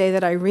suffice to say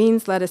that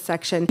Irene's led a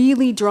section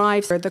really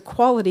drives the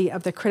quality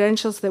of the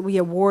credentials that we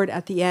award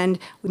at the end.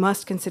 We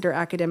must consider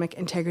academic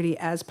integrity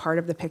as part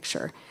of the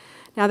picture.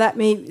 Now that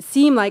may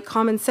seem like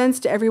common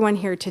sense to everyone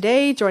here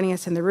today, joining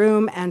us in the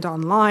room and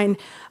online,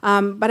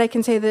 but I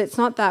can say that it's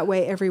not that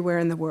way everywhere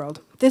in the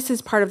world. This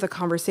is part of the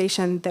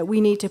conversation that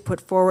we need to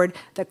put forward,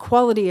 that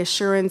quality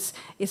assurance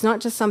is not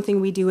just something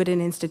we do at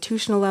an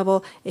institutional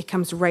level, it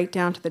comes right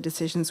down to the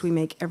decisions we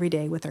make every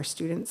day with our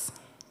students.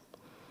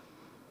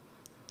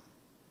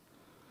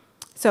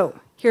 So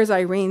here's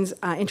Irene's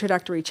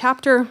introductory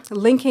chapter,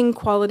 linking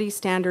quality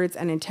standards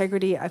and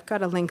integrity. I've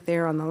got a link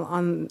there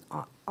on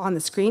the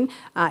screen.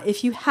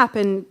 If you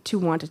happen to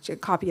want a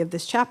copy of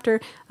this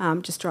chapter,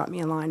 just drop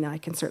me a line and I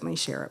can certainly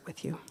share it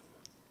with you.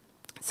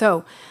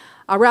 So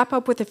I'll wrap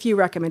up with a few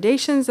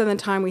recommendations in the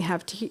time we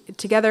have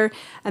together,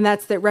 and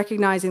that's that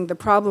recognizing the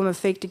problem of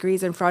fake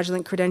degrees and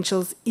fraudulent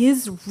credentials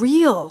is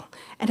real.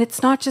 And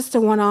it's not just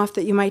a one-off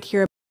that you might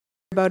hear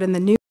about in the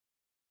news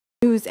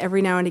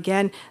every now and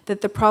again, that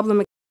the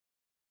problem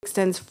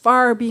extends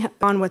far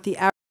beyond what the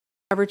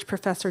average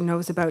professor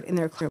knows about in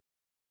their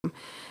classroom.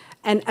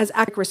 And as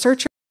academic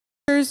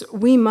researchers,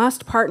 we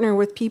must partner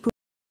with people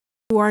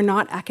who are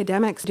not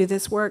academics to do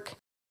this work.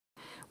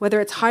 Whether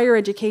it's higher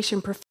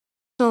education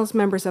professionals,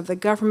 members of the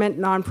government,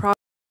 nonprofit,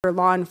 or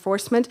law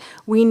enforcement,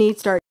 we need to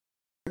start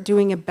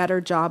doing a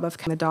better job of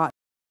connecting the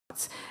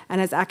dots.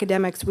 And as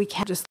academics, we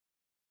can't just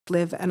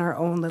live in our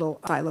own little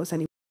silos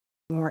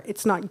anymore.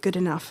 It's not good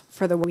enough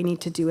for the work we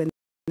need to do in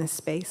this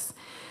space.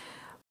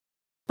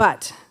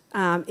 But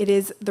it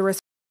is the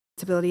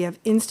responsibility of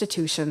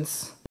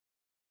institutions,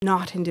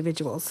 not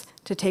individuals,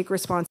 to take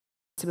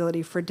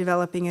responsibility for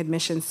developing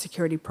admissions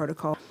security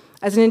protocol.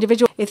 As an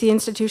individual, if the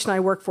institution I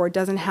work for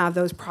doesn't have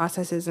those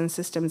processes and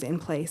systems in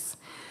place,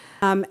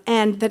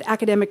 and that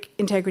academic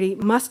integrity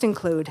must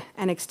include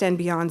and extend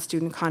beyond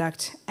student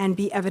conduct and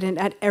be evident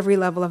at every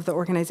level of the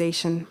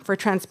organization for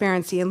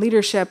transparency and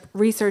leadership,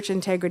 research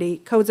integrity,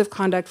 codes of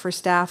conduct for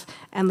staff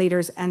and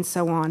leaders, and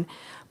so on.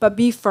 But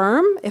be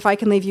firm, if I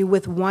can leave you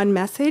with one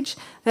message,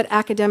 that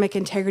academic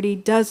integrity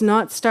does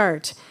not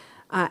start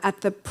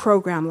at the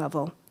program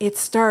level. It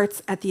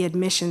starts at the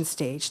admission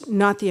stage,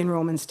 not the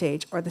enrollment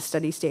stage or the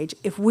study stage.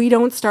 If we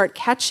don't start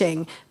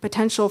catching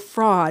potential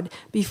fraud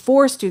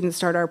before students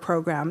start our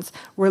programs,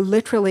 we're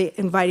literally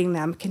inviting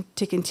them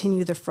to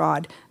continue the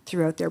fraud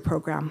throughout their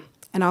program.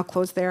 And I'll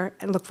close there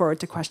and look forward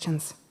to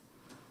questions.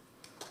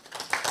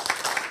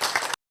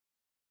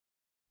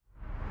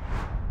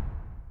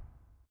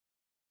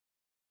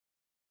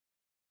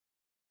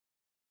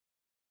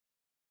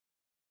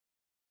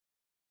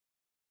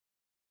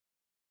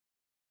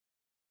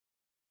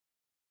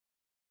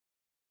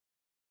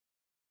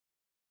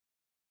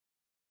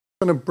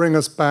 I'm going to bring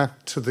us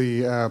back to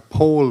the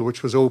poll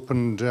which was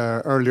opened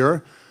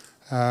earlier.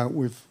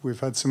 We've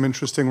had some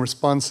interesting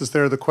responses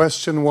there. The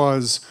question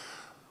was,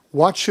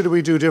 what should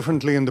we do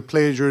differently in the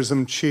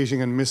plagiarism,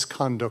 cheating and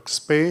misconduct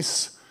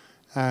space?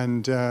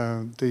 And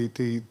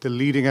the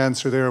leading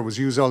answer there was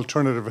use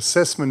alternative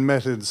assessment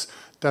methods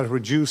that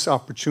reduce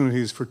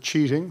opportunities for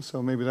cheating.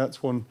 So maybe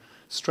that's one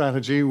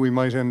strategy we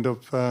might end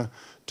up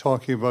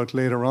talking about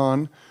later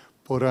on.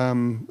 But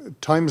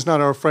time's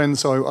not our friend,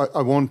 so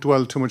I won't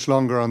dwell too much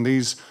longer on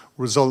these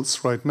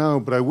results right now,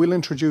 but I will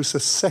introduce a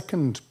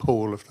second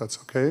poll, if that's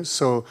okay.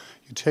 So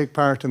you take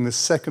part in the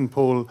second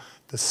poll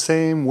the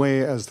same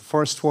way as the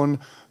first one.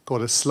 Go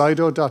to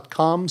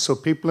slido.com, so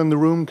people in the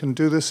room can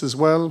do this as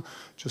well.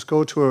 Just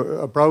go to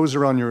a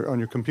browser on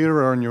your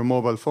computer or on your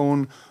mobile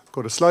phone,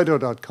 go to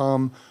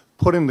slido.com,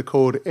 put in the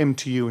code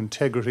MTU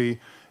Integrity,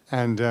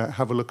 and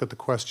have a look at the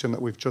question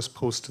that we've just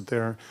posted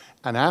there.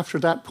 And after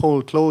that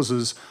poll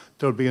closes,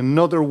 there'll be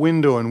another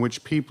window in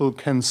which people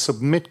can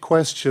submit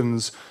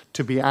questions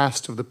to be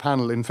asked of the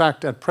panel. In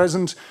fact, at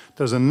present,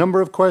 there's a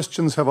number of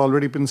questions have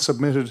already been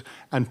submitted,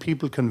 and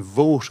people can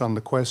vote on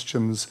the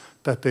questions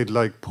that they'd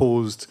like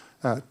posed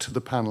to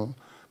the panel.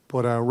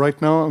 But right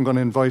now, I'm going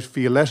to invite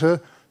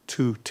Violetta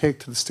to take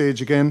to the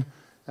stage again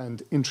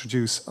and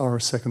introduce our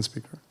second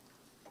speaker.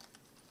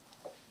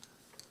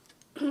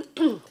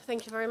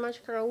 Thank you very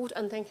much, Carol,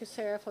 and thank you,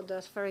 Sarah, for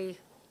that very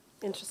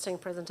interesting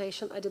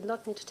presentation. I did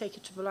not need to take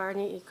you to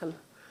Blarney.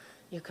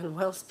 You can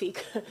well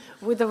speak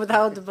with or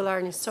without the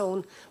Blarney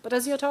stone. But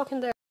as you're talking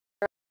there,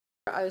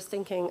 I was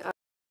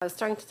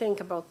trying to think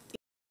about,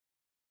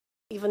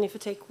 even if you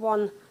take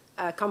one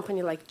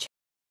company like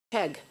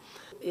Chegg,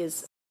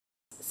 is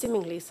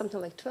seemingly something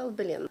like 12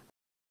 billion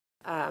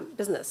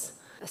business,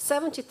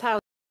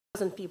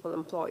 70,000 people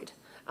employed,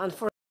 and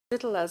for as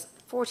little as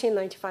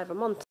 $14.95 a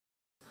month,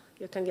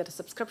 you can get a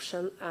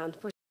subscription and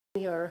put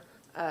in your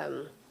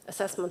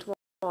assessment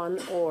 1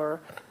 or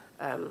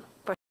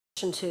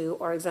question 2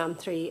 or exam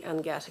 3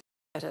 and get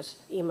it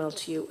emailed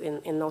to you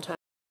in no time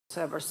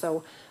whatsoever.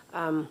 So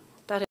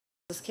that is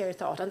a scary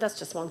thought, and that's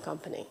just one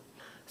company.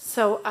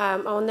 So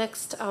our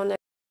next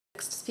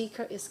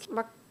speaker is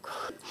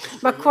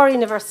Macquarie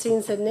University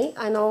in Sydney.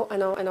 I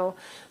know.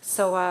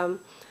 So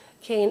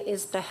Kane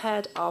is the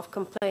head of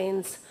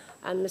complaints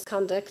and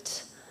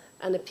misconduct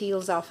and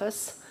appeals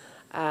office.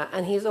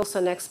 And he's also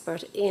an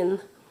expert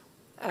in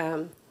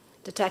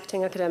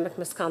detecting academic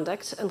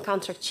misconduct and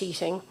contract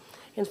cheating.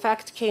 In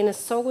fact, Kane is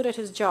so good at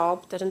his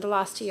job that in the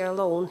last year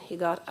alone, he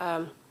got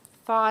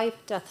 5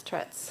 death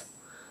threats.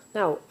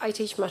 Now, I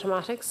teach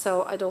mathematics,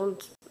 so I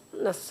don't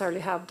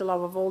necessarily have the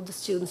love of all the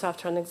students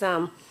after an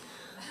exam.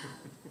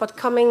 But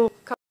coming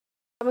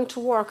to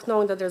work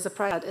knowing that there's a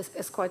prize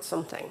is quite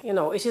something.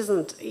 It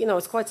isn't,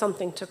 it's quite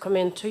something to come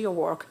into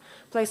your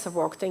place of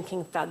work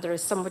thinking that there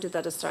is somebody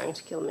that is trying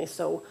to kill me.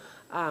 So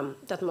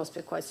that must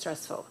be quite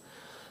stressful.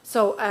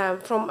 So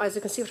as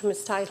you can see from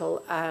his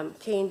title,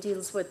 Kane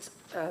deals with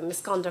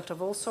misconduct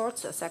of all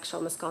sorts,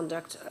 sexual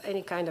misconduct,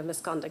 any kind of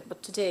misconduct.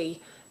 But today,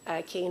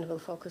 Kane will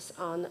focus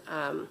on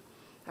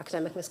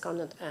academic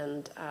misconduct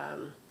and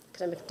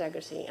academic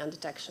integrity and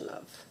detection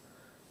of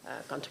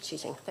contract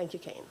cheating. Thank you,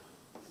 Kane.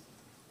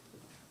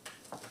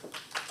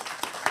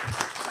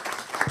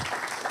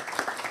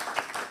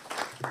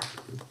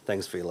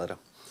 Thanks, Violetta.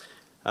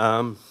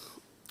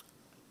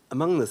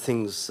 Among the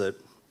things that,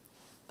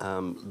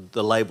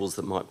 the labels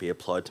that might be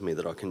applied to me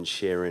that I can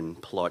share in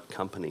polite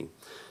company,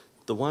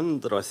 the one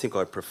that I think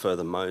I prefer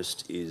the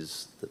most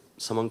is that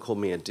someone called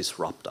me a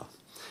disruptor.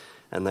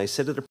 And they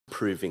said it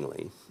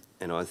approvingly.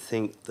 And I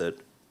think that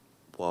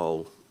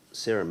while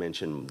Sarah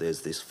mentioned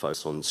there's this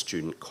focus on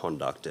student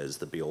conduct as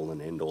the be-all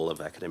and end-all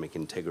of academic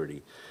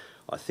integrity,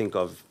 I think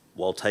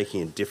while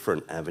taking a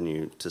different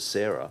avenue to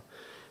Sarah,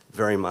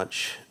 very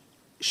much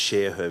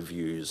share her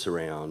views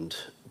around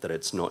that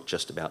it's not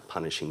just about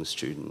punishing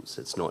students,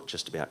 it's not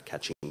just about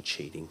catching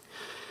cheating.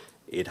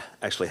 It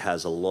actually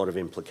has a lot of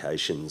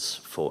implications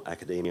for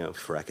academia,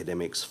 for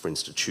academics, for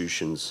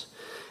institutions,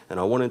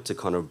 and I wanted to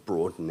kind of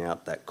broaden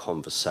out that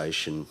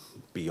conversation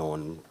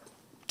beyond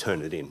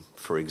Turnitin,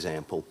 for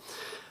example.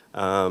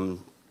 So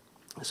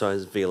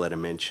as Violetta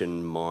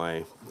mentioned,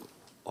 I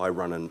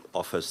run an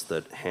office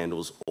that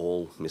handles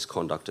all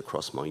misconduct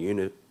across my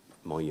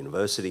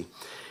university,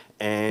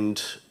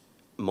 and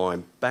my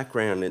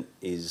background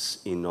is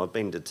I've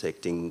been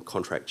detecting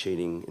contract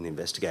cheating and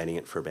investigating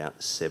it for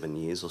about 7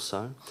 years or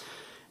so.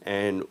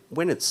 And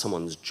when it's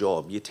someone's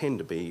job, you tend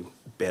to be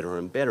better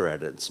and better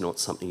at it. It's not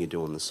something you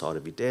do on the side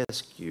of your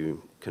desk.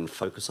 You can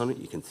focus on it,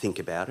 you can think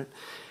about it,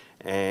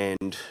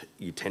 and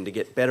you tend to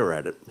get better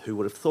at it. Who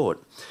would have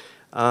thought?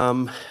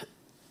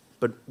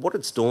 But what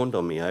it's dawned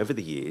on me over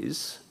the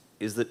years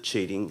is that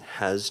cheating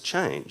has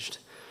changed.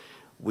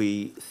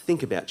 We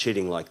think about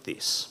cheating like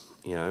this.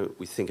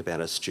 We think about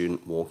a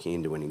student walking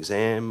into an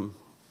exam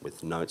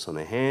with notes on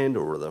their hand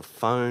or their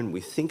phone.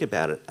 We think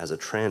about it as a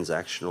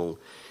transactional,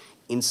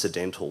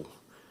 incidental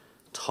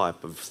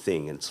type of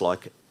thing. It's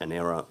like an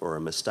error or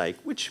a mistake,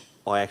 which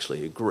I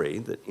actually agree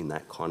that in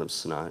that kind of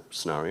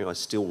scenario, I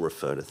still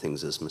refer to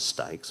things as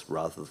mistakes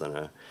rather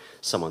than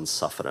someone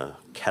suffered a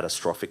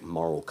catastrophic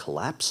moral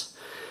collapse.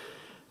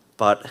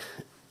 But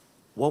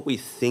what we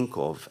think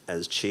of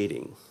as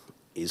cheating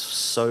is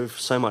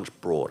so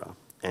much broader,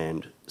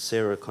 and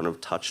Sarah kind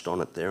of touched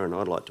on it there, and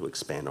I'd like to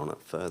expand on it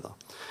further.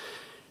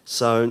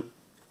 So,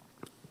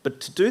 but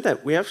to do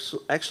that, we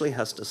actually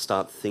have to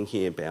start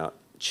thinking about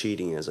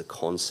cheating as a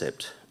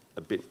concept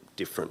a bit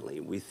differently.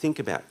 We think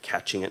about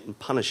catching it and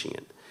punishing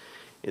it.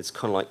 It's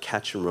kind of like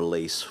catch and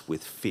release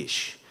with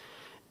fish.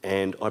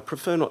 And I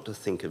prefer not to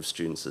think of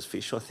students as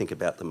fish. I think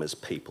about them as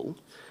people,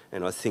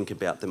 and I think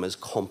about them as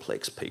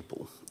complex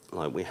people.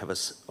 Like, we have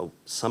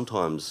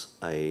sometimes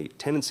a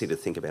tendency to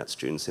think about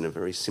students in a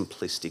very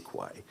simplistic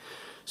way.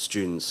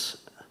 Students,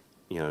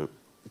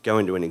 go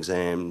into an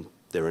exam,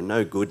 they're a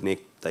no good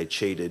Nick, they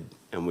cheated,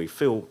 and we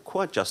feel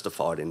quite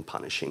justified in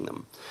punishing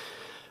them.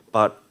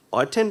 But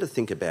I tend to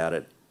think about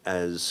it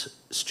as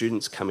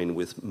students come in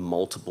with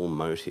multiple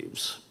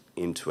motives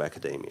into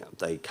academia.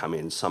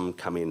 Some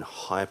come in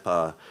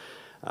hyper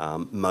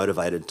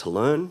motivated to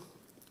learn.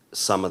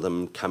 Some of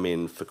them come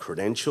in for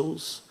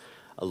credentials.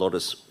 A lot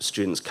of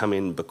students come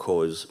in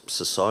because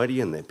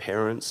society and their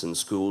parents and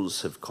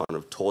schools have kind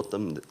of taught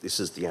them that this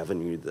is the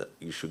avenue that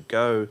you should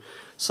go.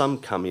 Some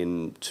come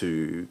in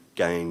to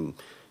gain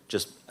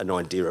just an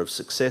idea of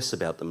success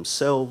about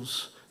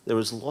themselves. There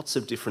was lots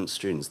of different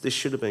students. This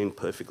should have been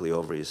perfectly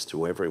obvious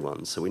to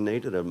everyone, so we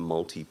needed a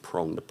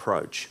multi-pronged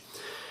approach.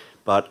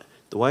 But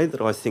the way that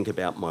I think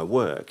about my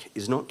work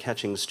is not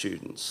catching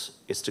students.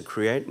 It's to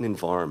create an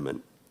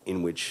environment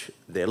in which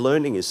their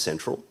learning is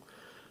central,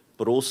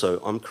 but also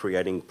I'm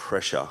creating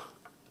pressure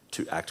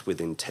to act with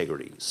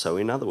integrity. So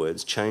in other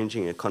words,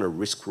 changing a kind of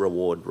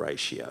risk-reward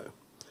ratio.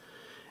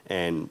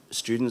 And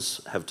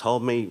students have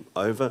told me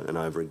over and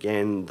over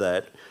again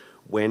that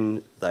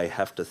when they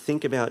have to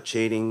think about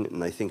cheating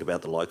and they think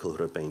about the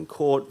likelihood of being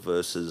caught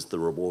versus the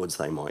rewards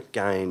they might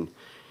gain,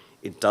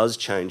 it does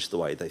change the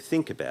way they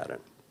think about it.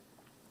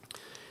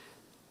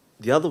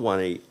 The other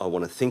way I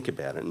want to think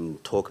about it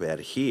and talk about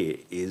it here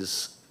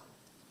is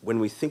when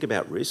we think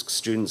about risk,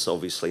 students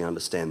obviously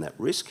understand that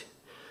risk,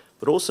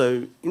 but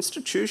also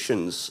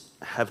institutions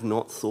have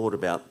not thought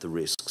about the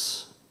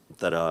risks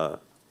that are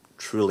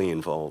truly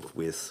involved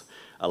with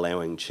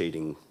allowing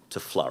cheating to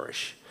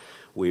flourish.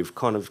 We've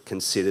kind of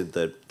considered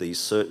that these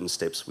certain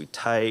steps we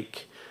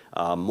take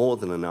are more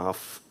than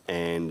enough,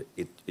 and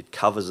it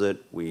covers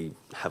it. We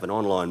have an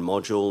online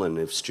module, and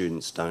if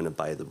students don't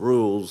obey the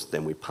rules,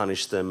 then we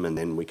punish them, and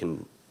then we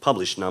can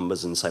publish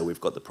numbers and say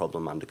we've got the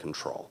problem under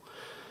control.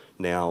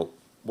 Now,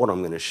 what I'm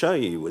going to show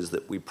you is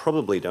that we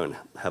probably don't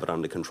have it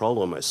under control,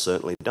 almost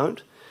certainly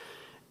don't,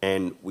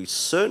 and we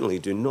certainly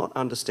do not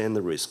understand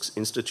the risks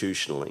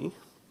institutionally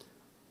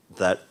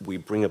that we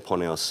bring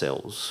upon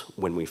ourselves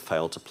when we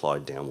fail to apply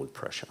downward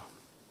pressure.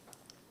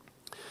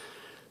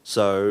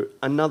 So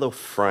another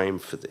frame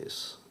for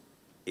this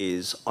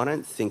is I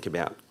don't think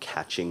about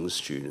catching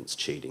students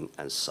cheating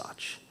as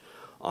such.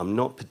 I'm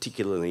not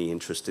particularly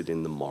interested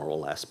in the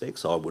moral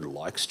aspects. I would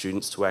like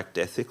students to act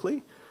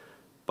ethically,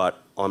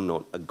 but I'm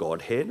not a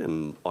godhead,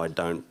 and I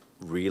don't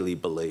really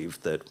believe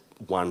that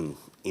one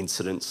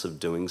incidence of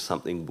doing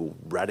something will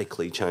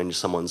radically change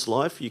someone's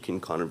life. You can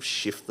kind of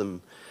shift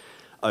them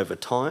over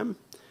time,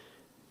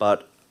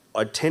 but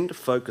I tend to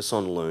focus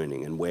on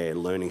learning and where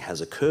learning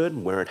has occurred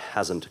and where it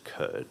hasn't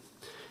occurred.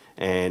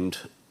 And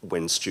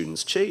when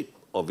students cheat,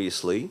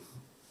 obviously,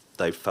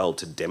 they fail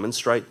to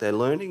demonstrate their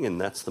learning,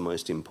 and that's the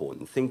most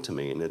important thing to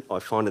me. And I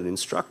find it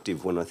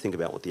instructive when I think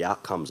about what the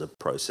outcomes of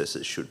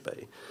processes should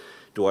be.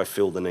 Do I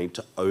feel the need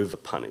to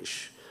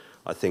over-punish?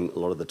 I think a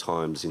lot of the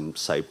times in,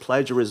 say,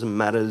 plagiarism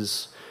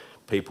matters,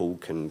 people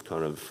can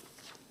kind of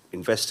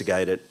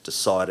investigate it,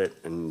 decide it,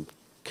 and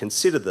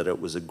consider that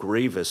it was a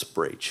grievous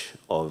breach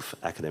of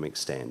academic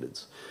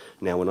standards.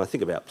 Now, when I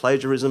think about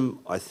plagiarism,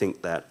 I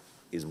think that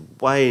is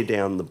way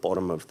down the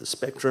bottom of the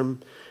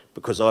spectrum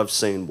because I've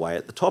seen way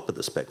at the top of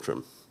the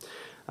spectrum.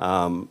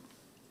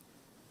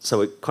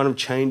 So it kind of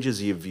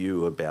changes your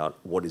view about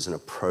what is an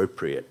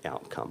appropriate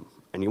outcome.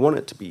 And you want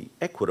it to be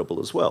equitable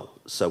as well.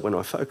 So when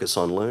I focus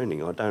on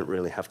learning, I don't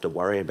really have to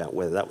worry about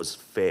whether that was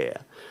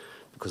fair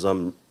because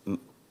I'm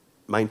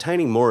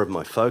maintaining more of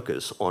my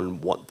focus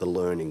on what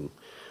learning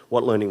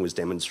was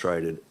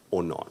demonstrated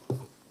or not.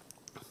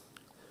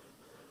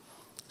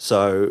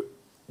 So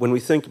when we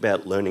think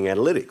about learning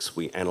analytics,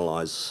 we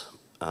analyse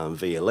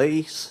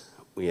VLEs,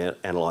 we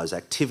analyse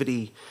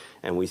activity,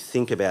 and we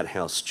think about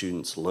how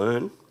students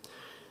learn.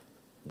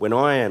 When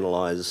I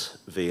analyse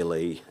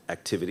VLE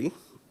activity,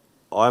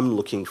 I'm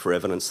looking for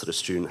evidence that a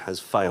student has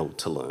failed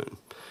to learn.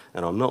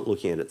 And I'm not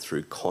looking at it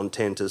through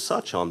content as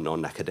such. I'm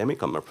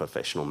non-academic, I'm a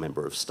professional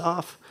member of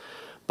staff.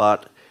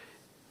 But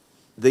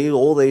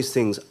all these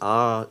things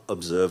are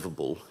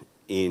observable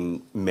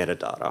in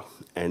metadata,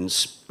 and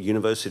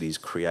universities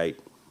create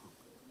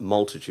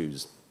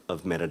multitudes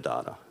of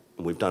metadata.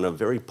 And we've done a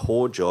very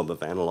poor job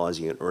of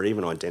analysing it or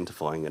even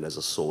identifying it as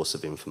a source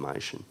of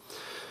information.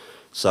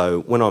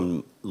 So when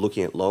I'm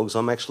looking at logs,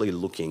 I'm actually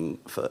looking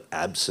for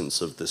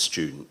absence of the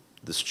student.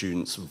 The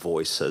student's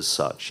voice as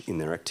such in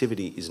their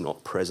activity is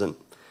not present,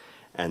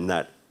 and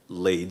that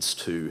leads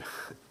to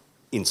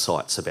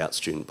insights about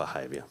student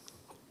behaviour.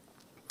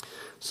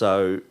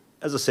 So,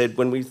 as I said,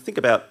 when we think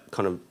about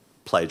kind of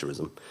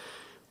plagiarism.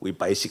 We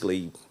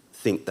basically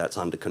think that's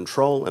under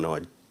control, and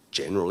I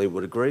generally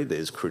would agree.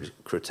 There's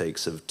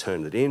critiques of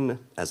Turnitin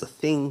as a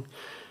thing,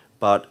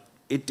 but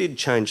it did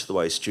change the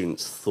way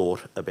students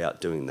thought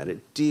about doing that.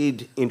 It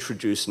did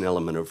introduce an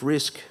element of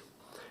risk,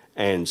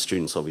 and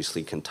students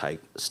obviously can take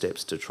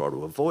steps to try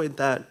to avoid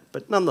that,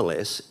 but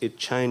nonetheless, it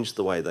changed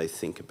the way they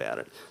think about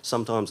it.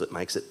 Sometimes it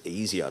makes it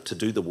easier to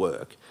do the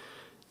work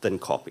than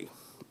copy.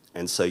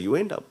 And so you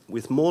end up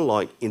with more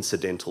like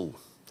incidental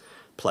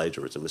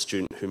plagiarism, a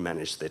student who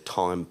managed their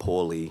time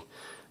poorly,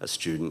 a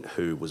student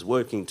who was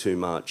working too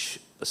much,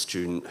 a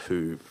student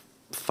who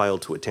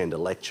failed to attend a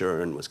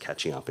lecture and was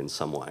catching up in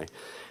some way.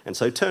 And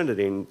so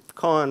Turnitin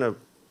kind of,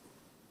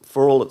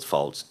 for all its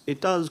faults,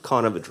 it does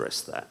kind of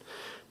address that.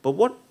 But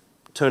what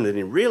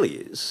Turnitin really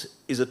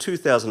is a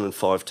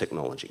 2005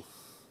 technology.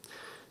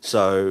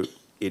 So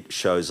it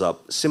shows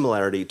up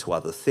similarity to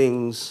other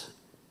things,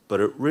 but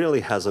it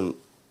really hasn't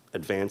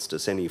advanced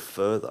us any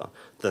further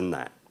than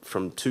that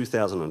from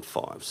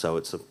 2005. So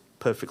it's a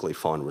perfectly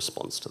fine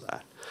response to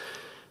that.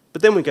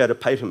 But then we go to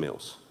paper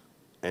mills,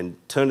 and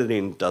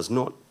Turnitin does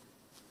not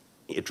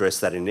address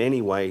that in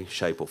any way,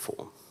 shape or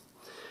form.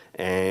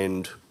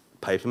 And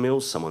paper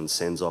mills, someone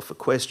sends off a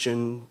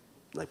question,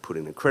 they put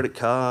in a credit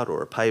card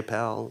or a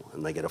PayPal,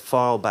 and they get a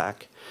file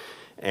back,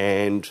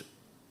 and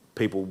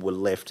people were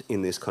left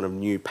in this kind of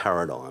new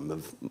paradigm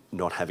of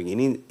not having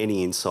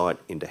any insight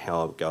into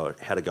how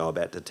to go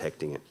about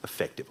detecting it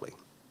effectively.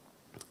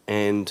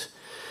 And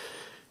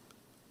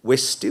we're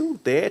still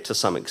there to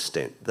some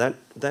extent.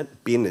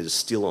 That bin is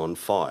still on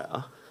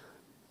fire,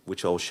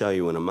 which I'll show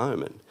you in a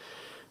moment,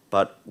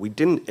 but we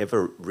didn't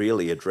ever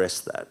really address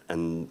that,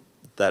 and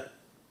that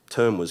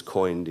term was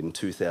coined in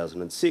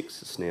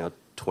 2006. It's now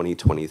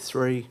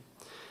 2023,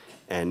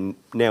 and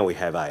now we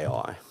have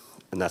AI,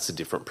 and that's a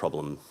different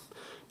problem.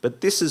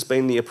 But this has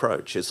been the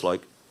approach. It's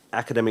like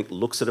academic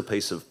looks at a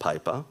piece of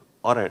paper.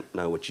 I don't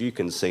know what you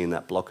can see in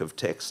that block of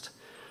text,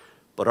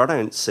 but I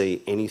don't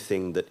see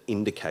anything that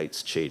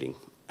indicates cheating,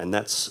 and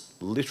that's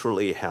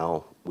literally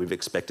how we've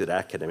expected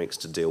academics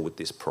to deal with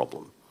this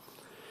problem.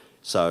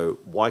 So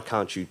why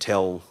can't you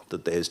tell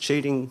that there's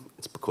cheating?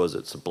 It's because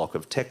it's a block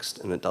of text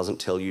and it doesn't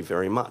tell you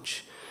very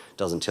much. It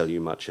doesn't tell you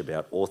much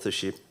about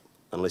authorship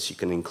unless you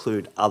can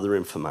include other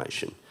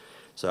information,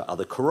 so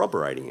other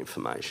corroborating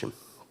information.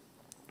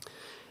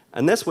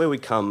 And that's where we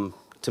come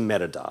to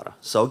metadata.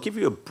 So I'll give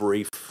you a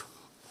brief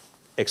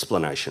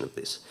explanation of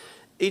this.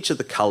 Each of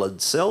the coloured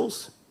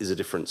cells is a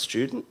different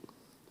student.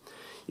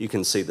 You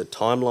can see the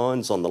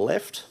timelines on the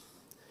left.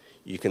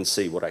 You can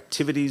see what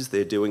activities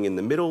they're doing in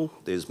the middle.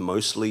 There's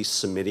mostly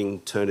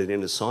submitting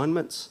Turnitin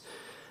assignments.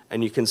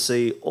 And you can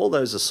see all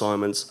those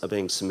assignments are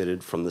being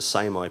submitted from the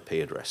same IP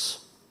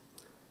address.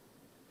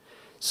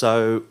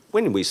 So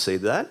when we see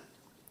that,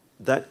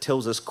 that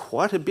tells us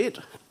quite a bit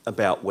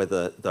about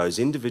whether those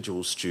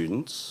individual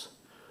students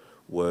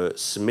were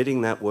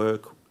submitting that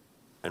work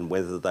and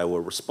whether they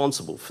were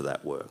responsible for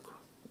that work,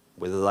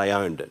 whether they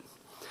owned it.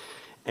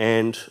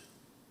 And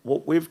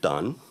what we've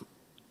done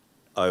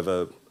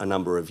over a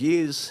number of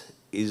years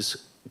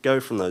is go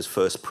from those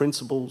first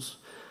principles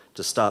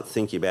to start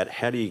thinking about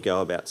how do you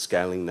go about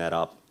scaling that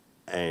up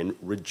and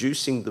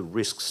reducing the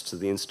risks to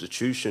the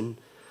institution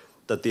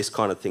that this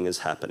kind of thing is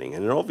happening.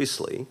 And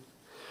obviously,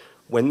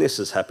 when this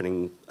is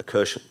happening, a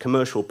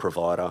commercial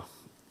provider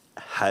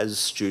has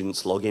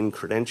students log in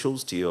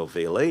credentials to your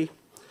VLE.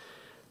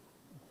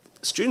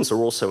 Students are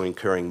also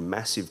incurring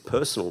massive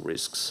personal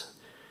risks,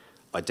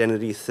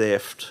 identity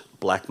theft,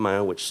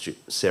 blackmail, which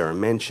Sarah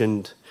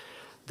mentioned.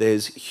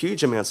 There's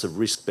huge amounts of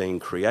risk being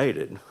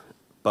created,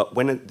 but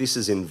when this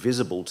is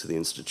invisible to the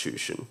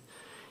institution,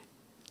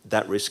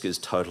 that risk is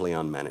totally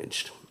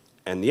unmanaged.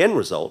 And the end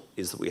result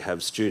is that we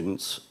have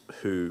students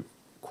who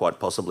quite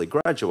possibly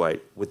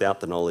graduate without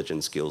the knowledge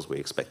and skills we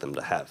expect them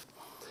to have.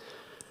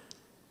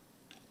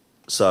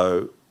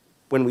 So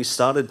when we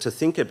started to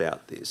think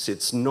about this,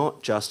 it's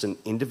not just an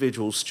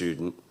individual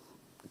student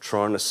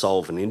trying to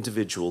solve an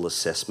individual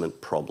assessment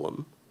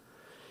problem.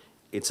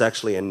 It's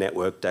actually a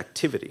networked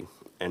activity.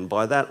 And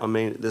by that, I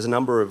mean, there's a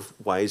number of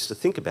ways to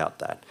think about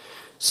that.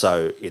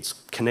 So it's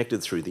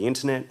connected through the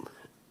internet.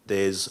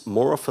 There's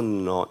more often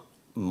than not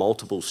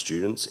multiple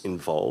students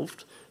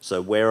involved.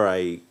 So where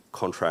a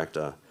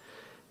contractor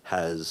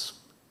has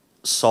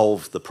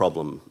solved the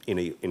problem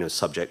in a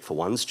subject for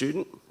one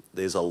student,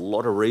 there's a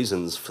lot of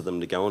reasons for them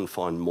to go and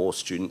find more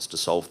students to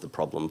solve the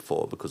problem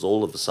for, because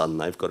all of a sudden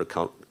they've got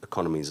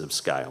economies of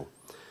scale.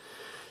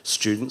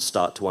 Students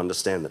start to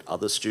understand that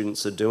other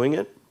students are doing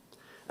it,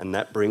 and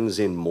that brings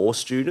in more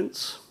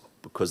students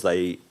because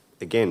they,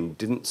 again,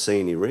 didn't see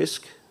any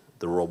risk.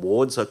 The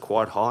rewards are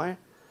quite high,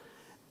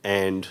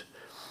 and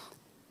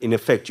in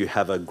effect you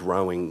have a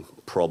growing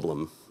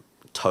problem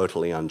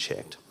totally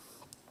unchecked.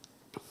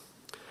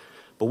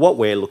 But what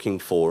we're looking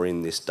for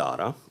in this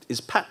data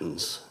is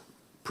patterns,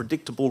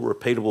 predictable,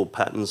 repeatable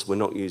patterns. We're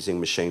not using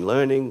machine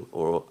learning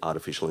or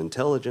artificial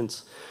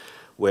intelligence.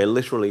 We're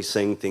literally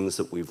seeing things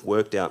that we've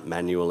worked out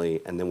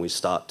manually, and then we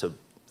start to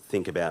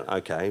think about,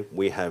 okay,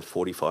 we have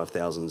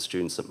 45,000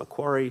 students at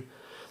Macquarie.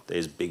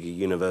 There's bigger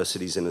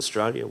universities in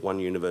Australia. One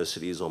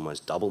university is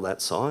almost double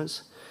that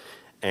size.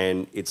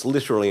 And it's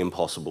literally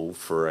impossible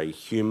for a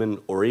human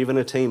or even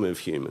a team of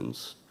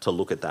humans to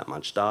look at that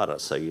much data.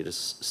 So you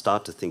just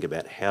start to think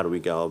about how do we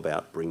go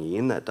about bringing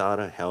in that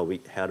data,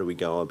 how do we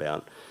go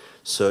about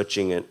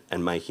searching it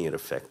and making it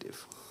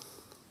effective.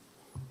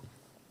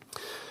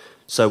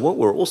 So what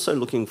we're also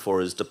looking for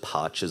is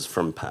departures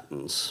from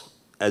patterns.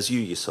 As you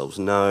yourselves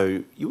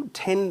know, you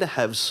tend to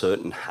have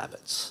certain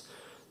habits.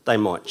 They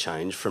might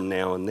change from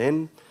now and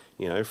then.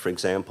 You know, for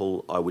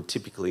example, I would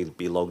typically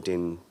be logged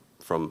in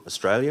from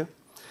Australia,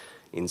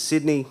 in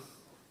Sydney,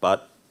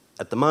 but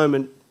at the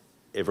moment,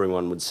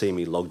 everyone would see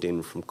me logged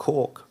in from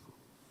Cork,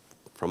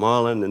 from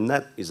Ireland, and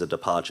that is a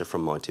departure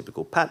from my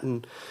typical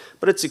pattern,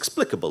 but it's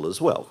explicable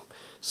as well.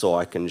 So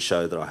I can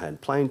show that I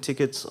had plane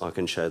tickets, I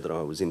can show that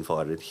I was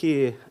invited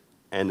here,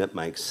 and it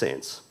makes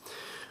sense.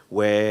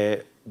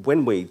 Where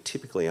when we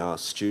typically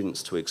ask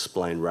students to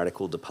explain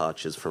radical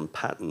departures from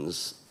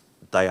patterns,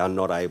 they are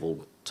not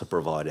able to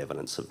provide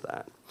evidence of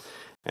that.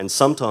 And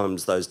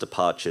sometimes those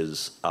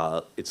departures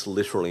are, it's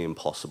literally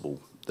impossible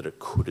that it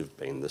could have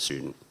been the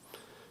student.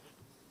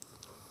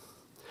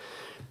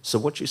 So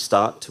what you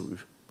start to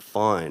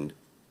find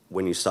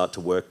when you start to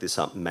work this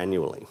up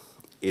manually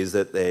is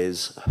that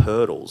there's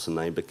hurdles, and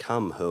they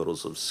become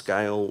hurdles of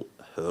scale,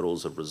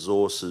 hurdles of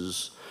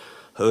resources,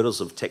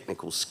 hurdles of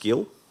technical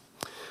skill.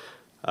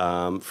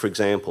 For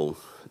example,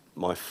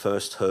 my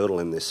first hurdle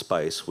in this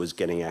space was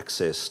getting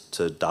access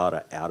to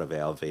data out of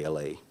our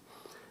VLE.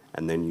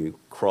 And then you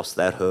cross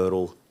that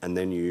hurdle, and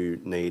then you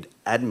need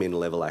admin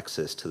level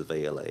access to the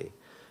VLE,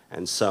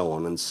 and so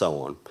on and so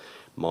on.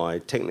 My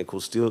technical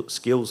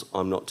skills,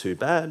 I'm not too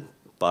bad,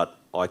 but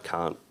I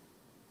can't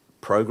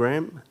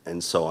program,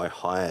 and so I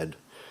hired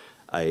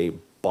a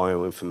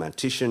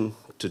bioinformatician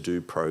to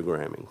do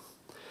programming.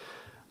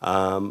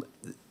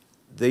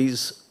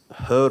 These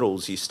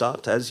hurdles, you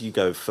start to, as you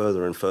go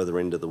further and further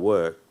into the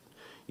work,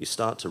 you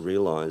start to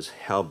realise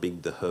how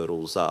big the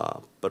hurdles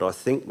are, but I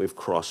think we've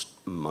crossed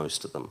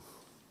most of them.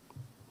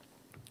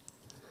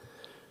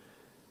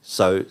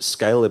 So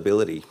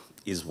scalability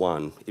is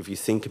one. If you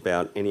think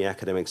about any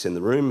academics in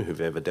the room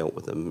who've ever dealt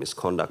with a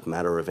misconduct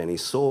matter of any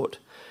sort,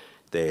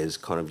 there's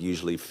kind of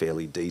usually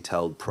fairly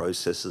detailed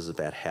processes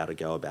about how to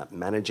go about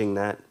managing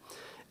that,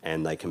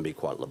 and they can be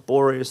quite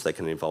laborious. They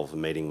can involve a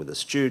meeting with a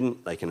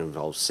student, they can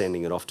involve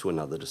sending it off to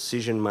another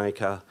decision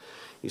maker.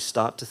 You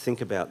start to think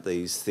about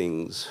these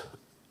things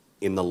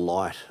in the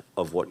light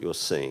of what you're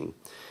seeing.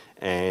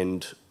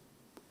 And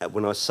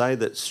when I say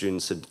that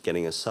students are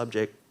getting a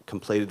subject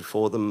completed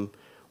for them,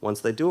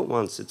 once they do it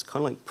once, it's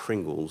kind of like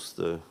Pringles,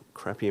 the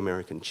crappy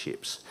American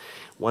chips.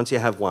 Once you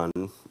have one,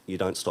 you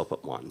don't stop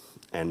at one.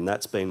 And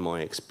that's been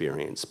my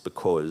experience,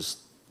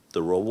 because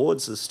the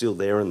rewards are still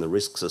there and the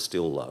risks are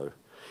still low.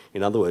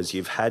 In other words,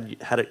 you've had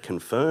it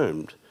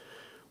confirmed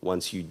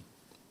once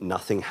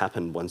nothing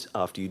happened once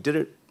after you did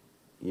it.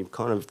 You've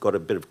kind of got a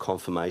bit of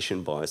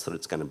confirmation bias that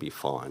it's going to be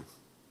fine.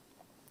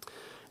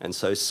 And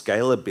so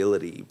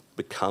scalability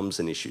becomes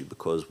an issue,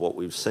 because what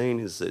we've seen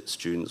is that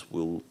students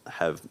will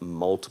have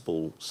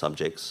multiple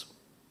subjects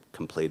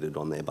completed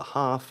on their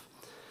behalf,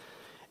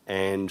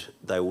 and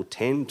they will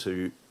tend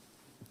to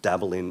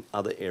dabble in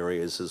other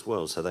areas as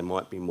well. So they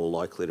might be more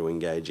likely to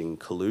engage in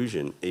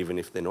collusion, even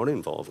if they're not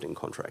involved in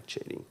contract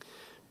cheating,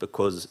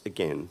 because,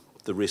 again,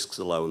 the risks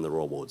are low and the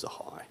rewards are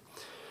high.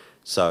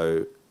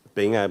 So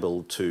being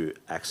able to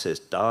access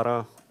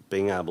data,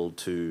 being able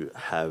to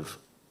have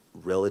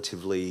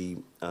relatively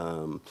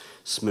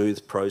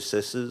smooth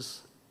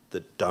processes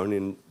that don't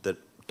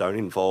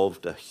involve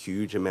a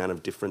huge amount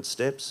of different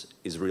steps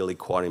is really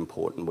quite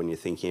important when you're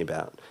thinking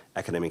about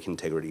academic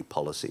integrity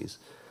policies.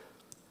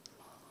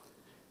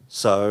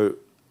 So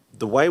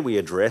the way we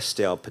addressed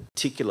our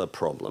particular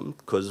problem,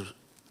 because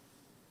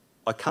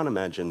I can't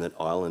imagine that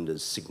Ireland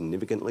is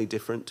significantly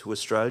different to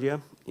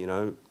Australia. You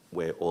know,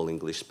 we're all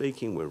English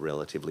speaking, we're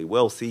relatively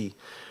wealthy,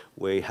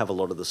 we have a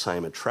lot of the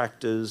same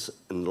attractors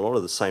and a lot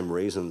of the same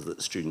reasons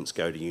that students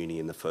go to uni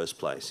in the first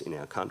place in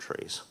our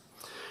countries.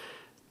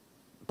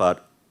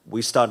 But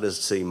we started to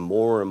see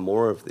more and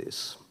more of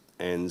this.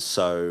 And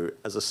so,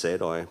 as I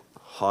said, I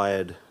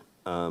hired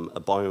a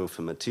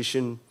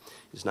bioinformatician.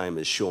 His name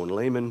is Sean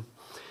Lehman.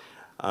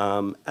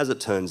 As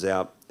it turns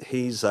out,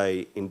 he's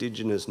an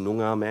Indigenous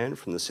Noongar man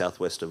from the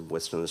southwest of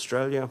Western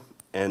Australia,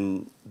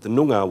 and the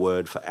Noongar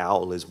word for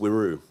owl is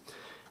wiru,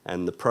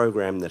 and the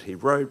program that he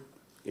wrote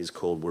is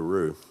called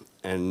wiru.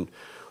 And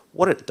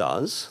what it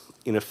does,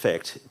 in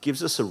effect,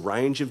 gives us a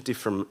range of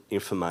different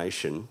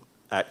information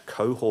at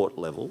cohort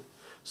level,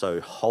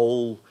 so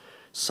whole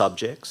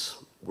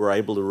subjects we're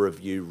able to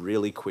review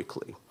really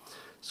quickly.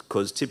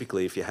 Because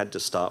typically if you had to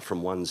start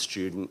from one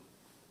student,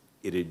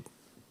 it'd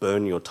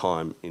burn your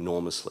time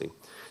enormously.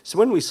 So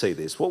when we see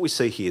this, what we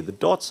see here, the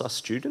dots are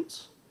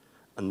students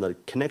and the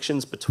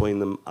connections between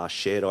them are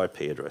shared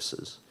IP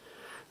addresses.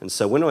 And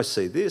so when I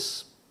see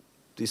this,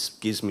 this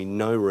gives me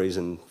no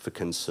reason for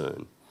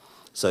concern.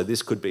 So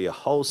this could be a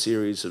whole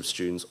series of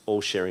students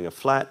all sharing a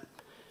flat,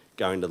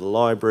 going to the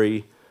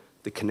library.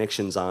 The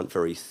connections aren't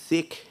very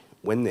thick,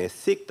 When they're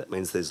thick, that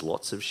means there's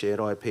lots of shared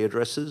IP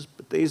addresses,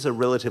 but these are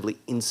relatively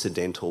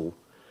incidental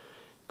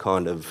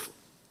kind of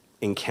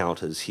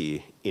encounters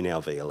here in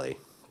our VLE.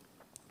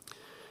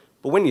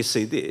 But when you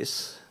see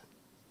this,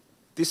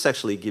 this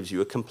actually gives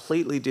you a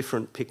completely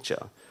different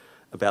picture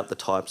about the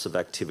types of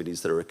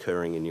activities that are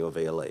occurring in your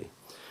VLE.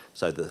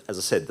 So as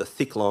I said, the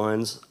thick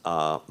lines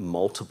are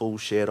multiple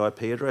shared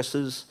IP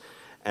addresses,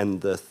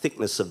 and the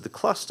thickness of the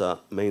cluster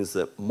means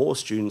that more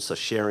students are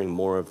sharing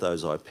more of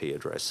those IP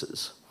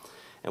addresses.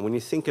 And when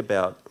you think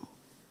about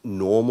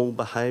normal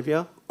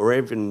behaviour, or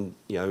even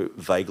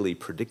vaguely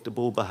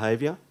predictable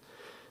behaviour,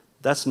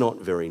 that's not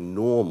very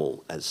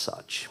normal as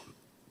such.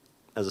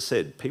 As I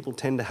said, people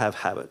tend to have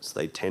habits.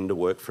 They tend to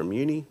work from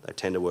uni, they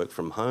tend to work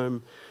from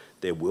home.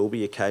 There will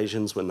be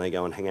occasions when they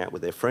go and hang out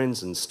with their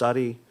friends and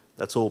study.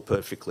 That's all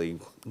perfectly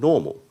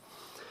normal.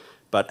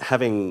 But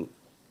having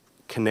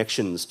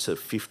connections to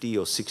 50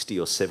 or 60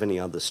 or 70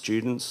 other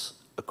students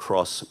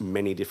across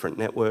many different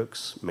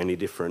networks, many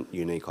different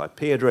unique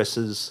IP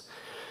addresses,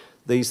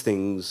 these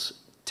things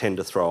tend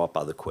to throw up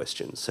other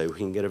questions. So we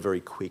can get a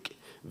very quick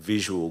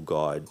visual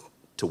guide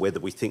to whether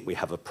we think we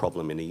have a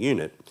problem in a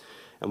unit.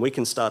 And we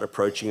can start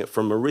approaching it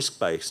from a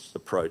risk-based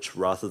approach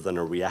rather than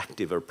a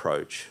reactive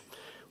approach.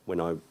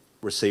 When I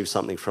receive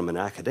something from an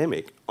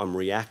academic, I'm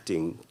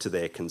reacting to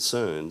their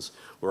concerns,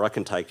 where I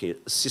can take a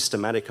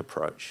systematic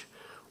approach.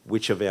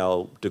 Which of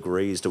our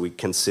degrees do we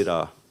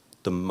consider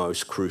the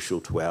most crucial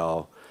to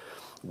our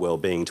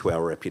well-being, to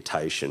our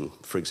reputation?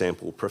 For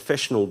example,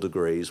 professional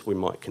degrees we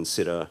might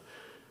consider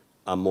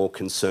are more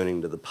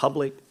concerning to the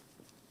public,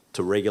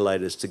 to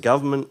regulators, to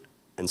government,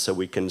 and so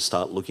we can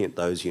start looking at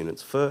those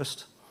units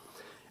first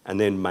and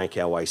then make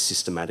our way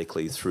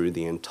systematically through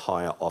the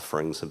entire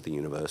offerings of the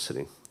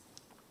university.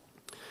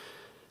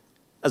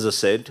 As I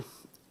said,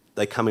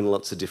 they come in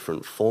lots of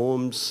different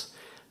forms,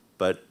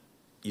 but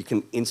you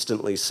can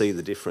instantly see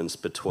the difference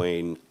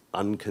between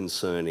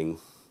unconcerning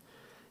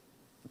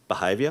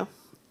behaviour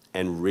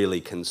and really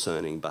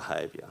concerning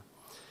behaviour.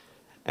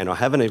 And I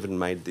haven't even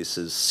made this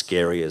as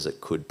scary as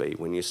it could be.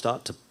 When you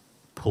start to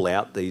pull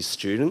out these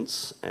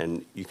students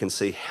and you can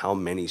see how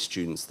many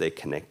students they're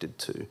connected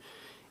to,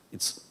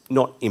 it's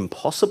not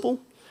impossible,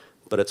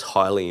 but it's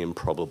highly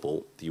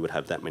improbable that you would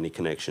have that many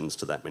connections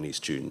to that many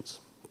students,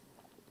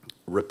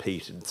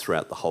 repeated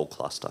throughout the whole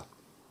cluster.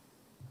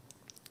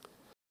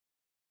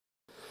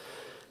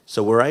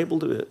 So we're able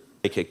to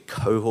take a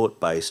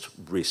cohort-based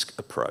risk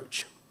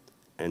approach.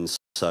 And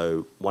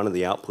so one of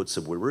the outputs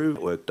of WIRU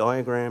network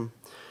diagram,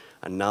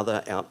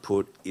 another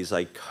output is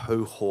a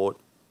cohort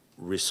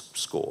risk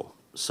score.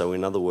 So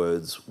in other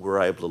words,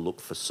 we're able to look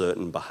for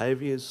certain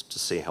behaviours to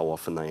see how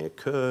often they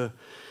occur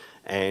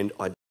and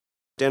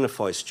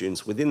identify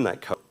students within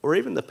that cohort, or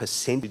even the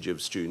percentage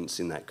of students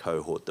in that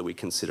cohort that we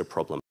consider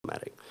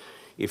problematic.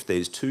 If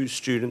there's 2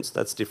 students,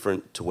 that's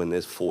different to when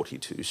there's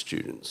 42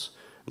 students.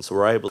 And so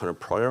we're able to kind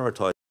of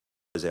prioritise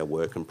our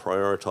work and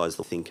prioritise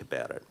the think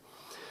about it.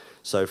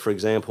 So for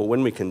example,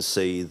 when we can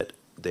see that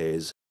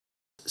there's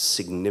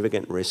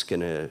significant risk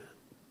in a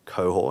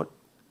cohort,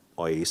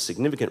 i.e.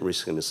 significant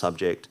risk in a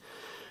subject,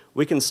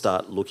 we can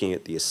start looking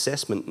at the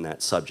assessment in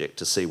that subject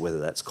to see whether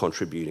that's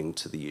contributing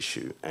to the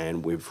issue.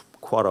 And we've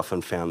quite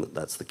often found that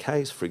that's the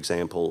case. For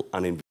example,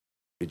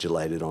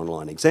 uninvigilated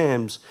online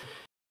exams,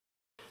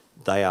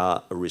 they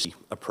are a risky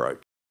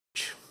approach.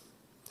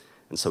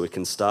 And so we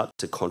can start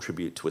to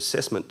contribute to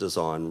assessment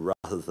design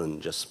rather than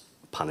just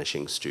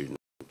punishing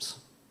students.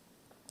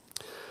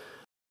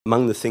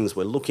 Among the things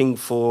we're looking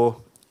for,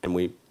 and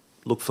we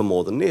look for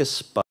more than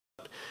this, but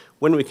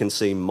when we can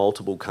see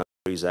multiple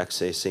countries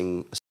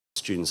accessing a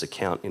student's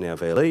account in our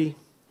VLE,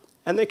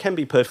 and there can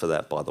be perfect for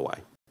that, by the way.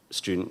 A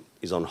student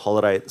is on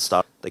holiday at the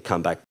start, they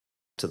come back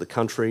to the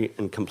country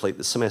and complete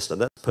the semester.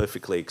 That's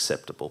perfectly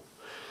acceptable.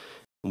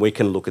 And we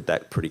can look at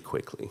that pretty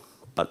quickly.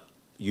 But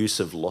use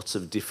of lots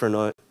of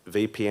different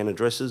VPN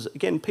addresses,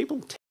 again,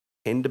 people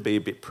tend to be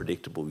a bit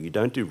predictable. You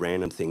don't do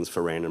random things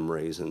for random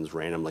reasons,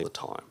 randomly all the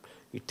time.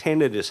 You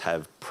tend to just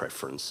have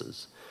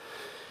preferences.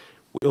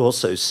 We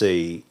also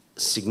see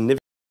significant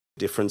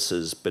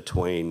differences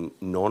between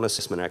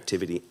non-assessment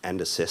activity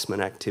and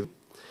assessment activity.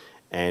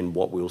 And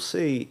what we'll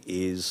see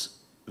is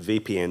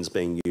VPNs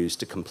being used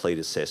to complete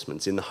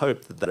assessments in the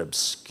hope that that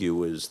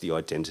obscures the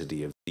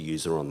identity of the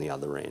user on the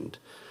other end.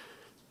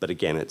 But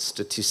again, it's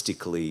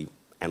statistically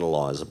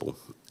analysable.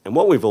 And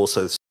what we've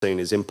also seen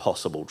is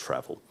impossible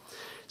travel.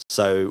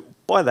 So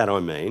by that I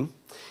mean,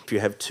 if you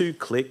have 2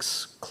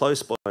 clicks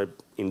close by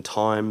in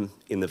time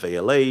in the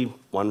VLE,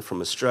 one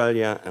from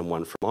Australia and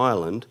one from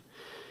Ireland,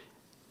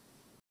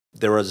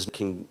 there is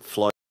can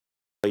fly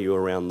you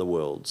around the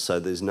world. So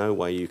there's no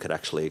way you could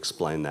actually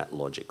explain that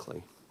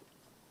logically.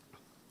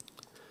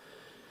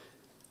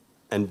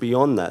 And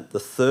beyond that, the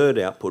third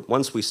output,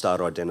 once we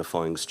start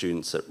identifying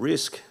students at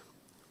risk,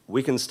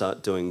 we can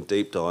start doing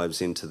deep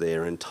dives into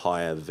their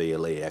entire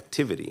VLE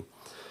activity.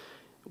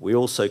 We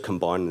also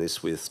combine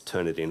this with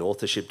Turnitin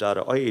authorship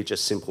data, i.e.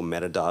 just simple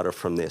metadata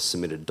from their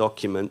submitted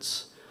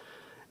documents.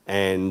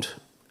 And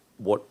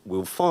what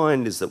we'll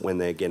find is that when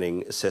they're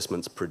getting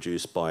assessments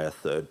produced by a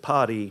third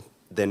party,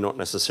 they're not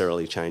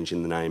necessarily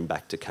changing the name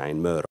back to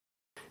Kane Murdoch.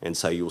 And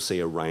so you'll see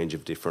a range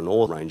of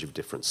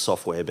different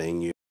software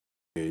being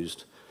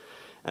used,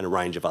 and a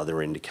range of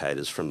other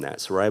indicators from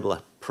that. So we're able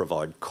to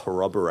provide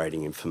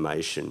corroborating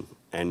information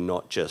and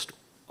not just,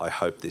 I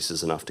hope this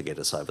is enough to get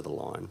us over the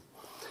line.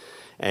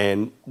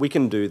 And we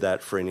can do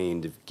that for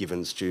any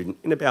given student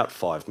in about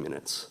 5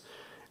 minutes.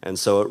 And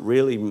so it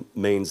really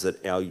means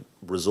that our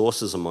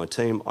resources on my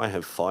team, I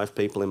have 5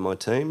 people in my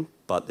team,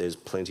 but there's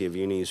plenty of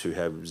unis who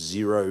have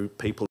 0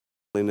 people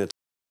in a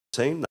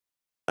team.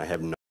 They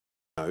have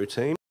no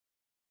team.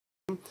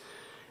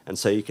 And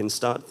so you can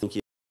start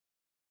thinking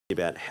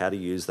about how to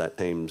use that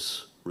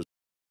team's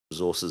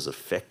resources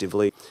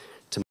effectively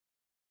to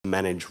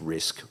manage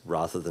risk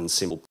rather than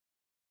simple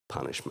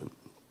punishment.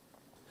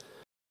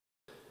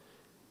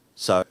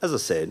 So, as I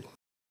said,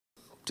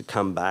 to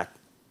come back,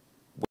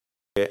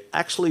 we're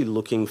actually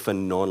looking for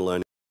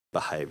non-learning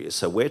behaviour.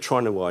 So we're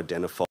trying to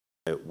identify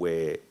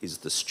where is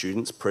the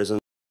student's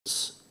presence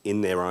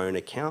in their own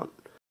account,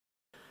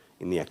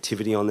 in the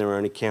activity on their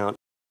own account,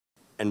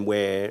 and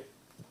where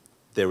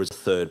there is a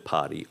third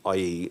party,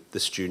 i.e. the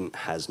student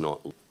has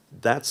not.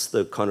 That's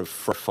the kind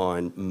of I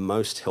find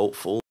most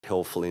helpful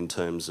in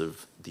terms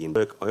of the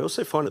work. I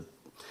also find the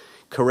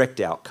correct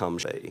outcome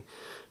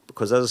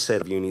because, as I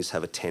said, unis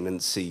have a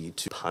tendency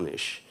to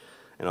punish,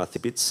 and I think it's a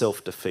bit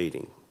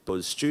self-defeating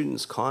because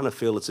students kind of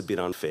feel it's a bit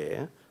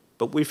unfair,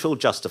 but we feel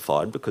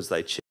justified because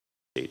they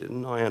cheated,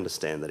 and I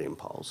understand that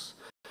impulse.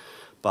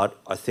 But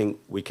I think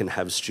we can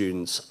have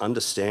students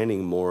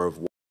understanding more of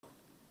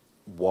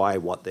why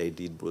what they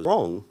did was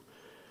wrong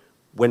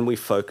when we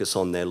focus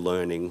on their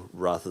learning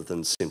rather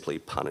than simply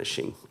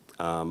punishing.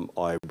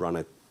 My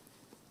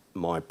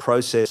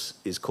process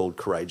is called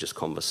Courageous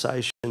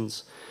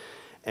Conversations,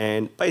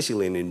 and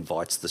basically it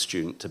invites the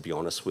student to be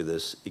honest with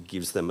us. It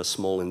gives them a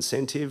small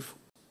incentive.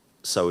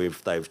 So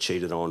if they've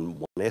cheated on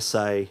one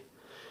essay,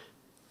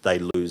 they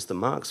lose the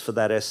marks for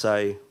that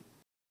essay.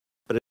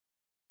 But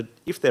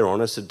if they're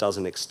honest, it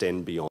doesn't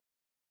extend beyond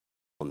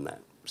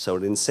that. So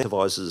it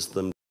incentivises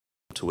them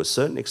to a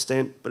certain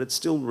extent, but it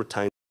still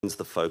retains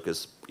the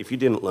focus. If you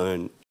didn't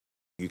learn,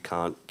 you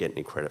can't get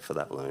any credit for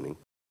that learning.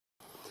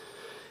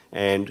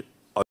 And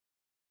I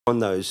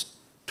find those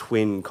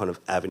twin kind of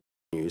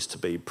avenues to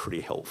be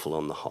pretty helpful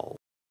on the whole.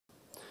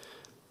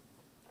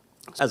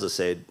 As I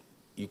said,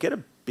 you get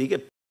a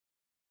bigger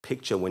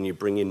picture when you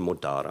bring in more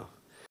data.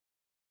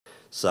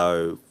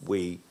 So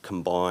we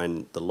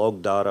combine the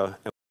log data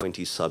and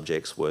 20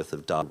 subjects worth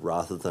of data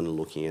rather than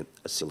looking at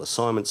a single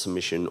assignment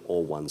submission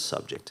or one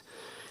subject.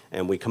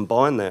 And we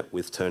combine that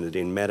with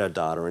Turnitin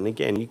metadata, and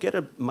again, you get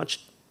a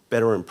much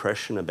better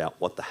impression about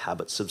what the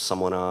habits of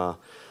someone are,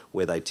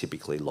 where they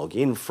typically log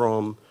in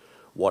from,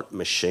 what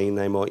machine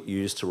they might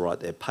use to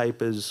write their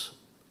papers,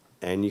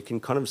 and you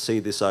can kind of see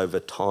this over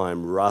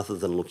time rather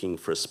than looking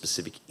for a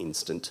specific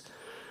instant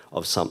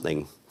of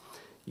something.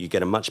 You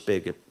get a much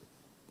bigger,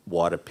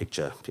 wider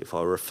picture. If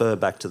I refer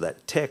back to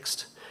that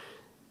text,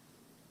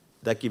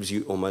 that gives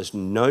you almost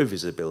no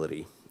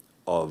visibility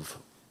of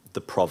the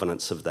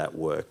provenance of that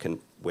work, and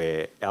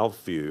where our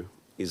view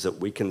is that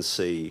we can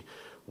see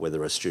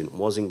whether a student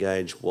was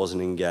engaged,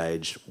 wasn't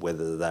engaged,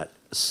 whether that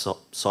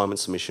assignment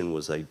submission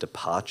was a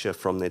departure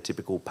from their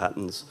typical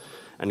patterns,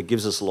 and it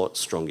gives us a lot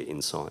stronger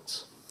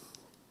insights.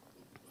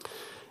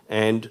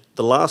 And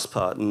the last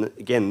part, and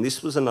again,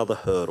 this was another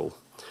hurdle.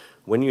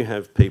 When you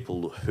have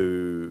people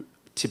who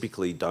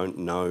typically don't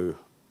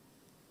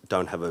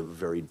have a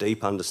very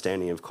deep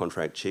understanding of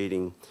contract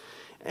cheating,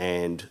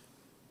 and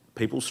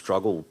people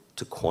struggle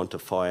to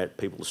quantify it,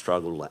 people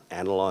struggle to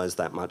analyse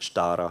that much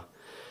data,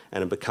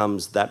 and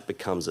that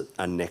becomes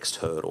a next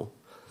hurdle.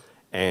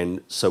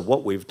 And so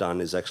what we've done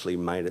is actually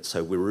made it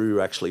so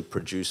Wiru actually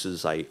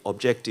produces a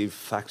objective,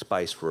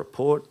 fact-based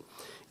report.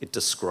 It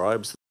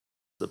describes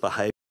the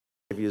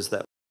behaviours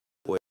that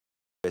we're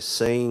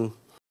seeing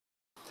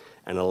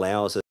and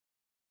allows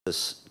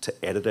us to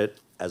edit it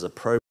as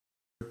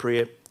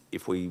appropriate.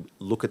 If we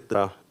look at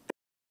the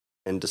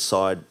and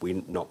decide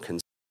we're not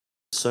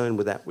concerned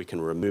with that, we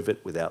can remove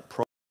it without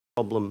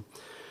problem.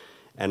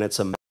 And it's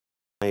a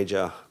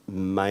major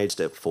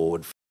step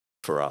forward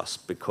for us,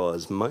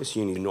 because most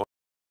unis do not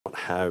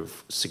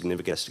have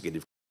significant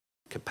investigative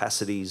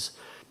capacities.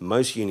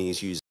 Most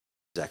unis use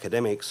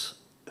academics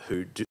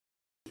who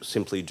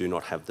simply do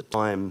not have the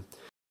time,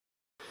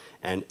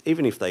 and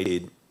even if they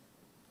did,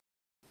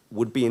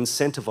 would be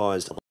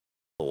incentivised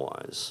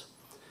otherwise.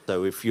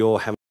 So if you're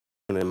having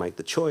to make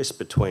the choice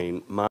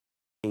between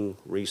marking,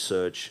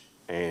 research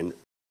and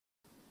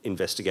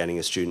investigating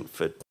a student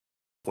for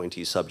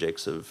 20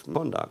 subjects of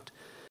conduct,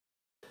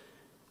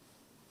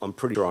 I'm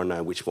pretty sure I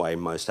know which way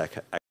most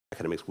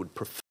academics would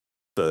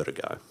prefer to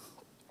go.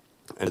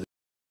 And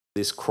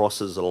this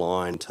crosses a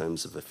line in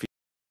terms of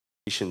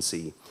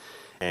efficiency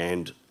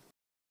and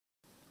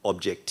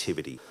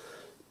objectivity.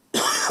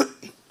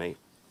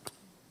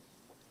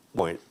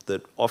 Point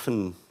that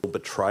often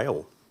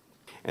betrayal.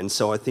 And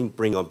so I think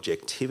bringing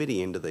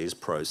objectivity into these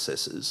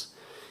processes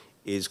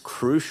is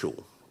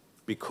crucial,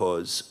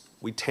 because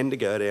we tend to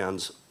go down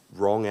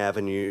wrong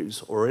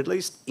avenues, or at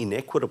least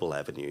inequitable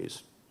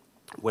avenues,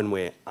 when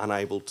we're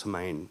unable to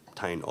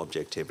maintain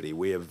objectivity.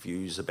 We have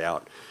views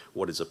about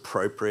what is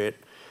appropriate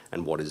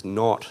and what is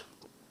not.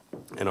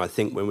 And I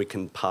think when we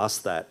can pass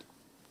that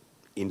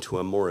into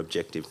a more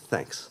objective,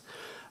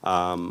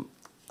 a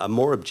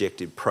more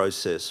objective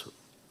process,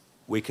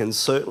 we can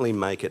certainly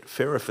make it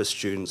fairer for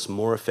students,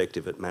 more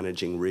effective at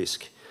managing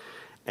risk,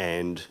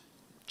 and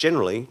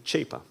generally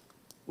cheaper,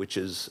 which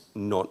is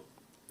not,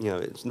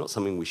 it's not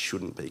something we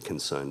shouldn't be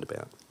concerned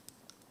about.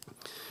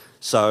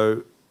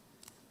 So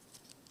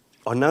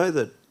I know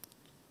that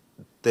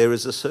there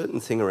is a certain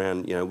thing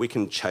around, we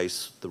can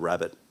chase the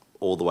rabbit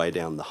all the way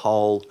down the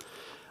hole.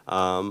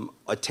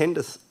 I tend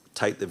to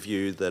take the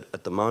view that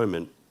at the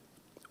moment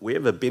we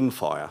have a bin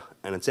fire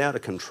and it's out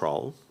of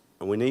control,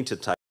 and we need to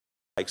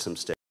take some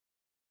steps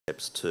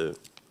to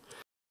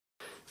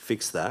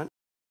fix that.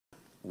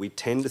 We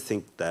tend to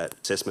think that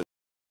assessment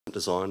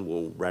design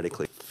will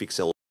radically fix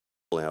all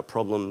our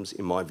problems.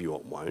 In my view,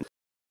 it won't.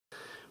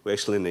 We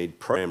actually need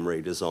program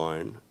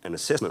redesign and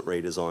assessment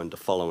redesign to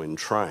follow and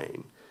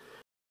train.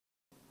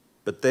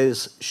 But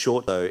there's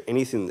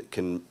anything that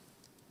can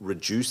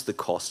reduce the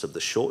cost of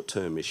the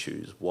short-term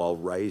issues while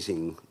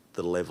raising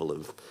the level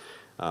of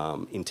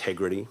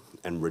integrity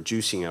and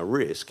reducing our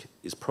risk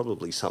is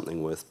probably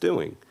something worth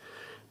doing.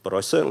 But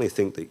I certainly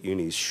think that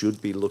unis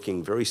should be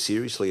looking very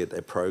seriously at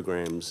their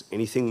programs.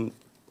 Anything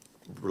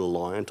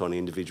reliant on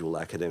individual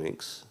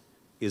academics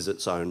is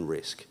its own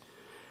risk.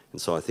 And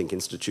so I think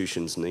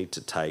institutions need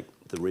to take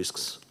the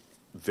risks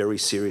very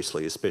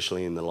seriously,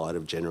 especially in the light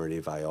of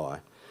generative AI,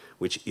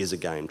 which is a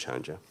game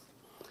changer.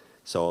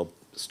 So I'll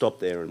stop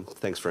there, and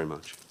thanks very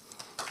much.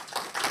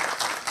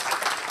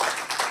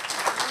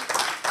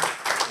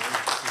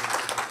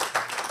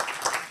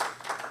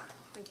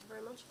 Thank you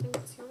very much. I think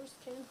it's yours,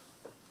 Kane.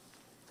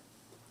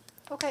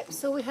 Okay,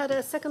 so we had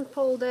a second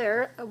poll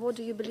there. What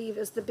do you believe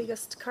is the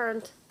biggest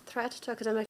current threat to academic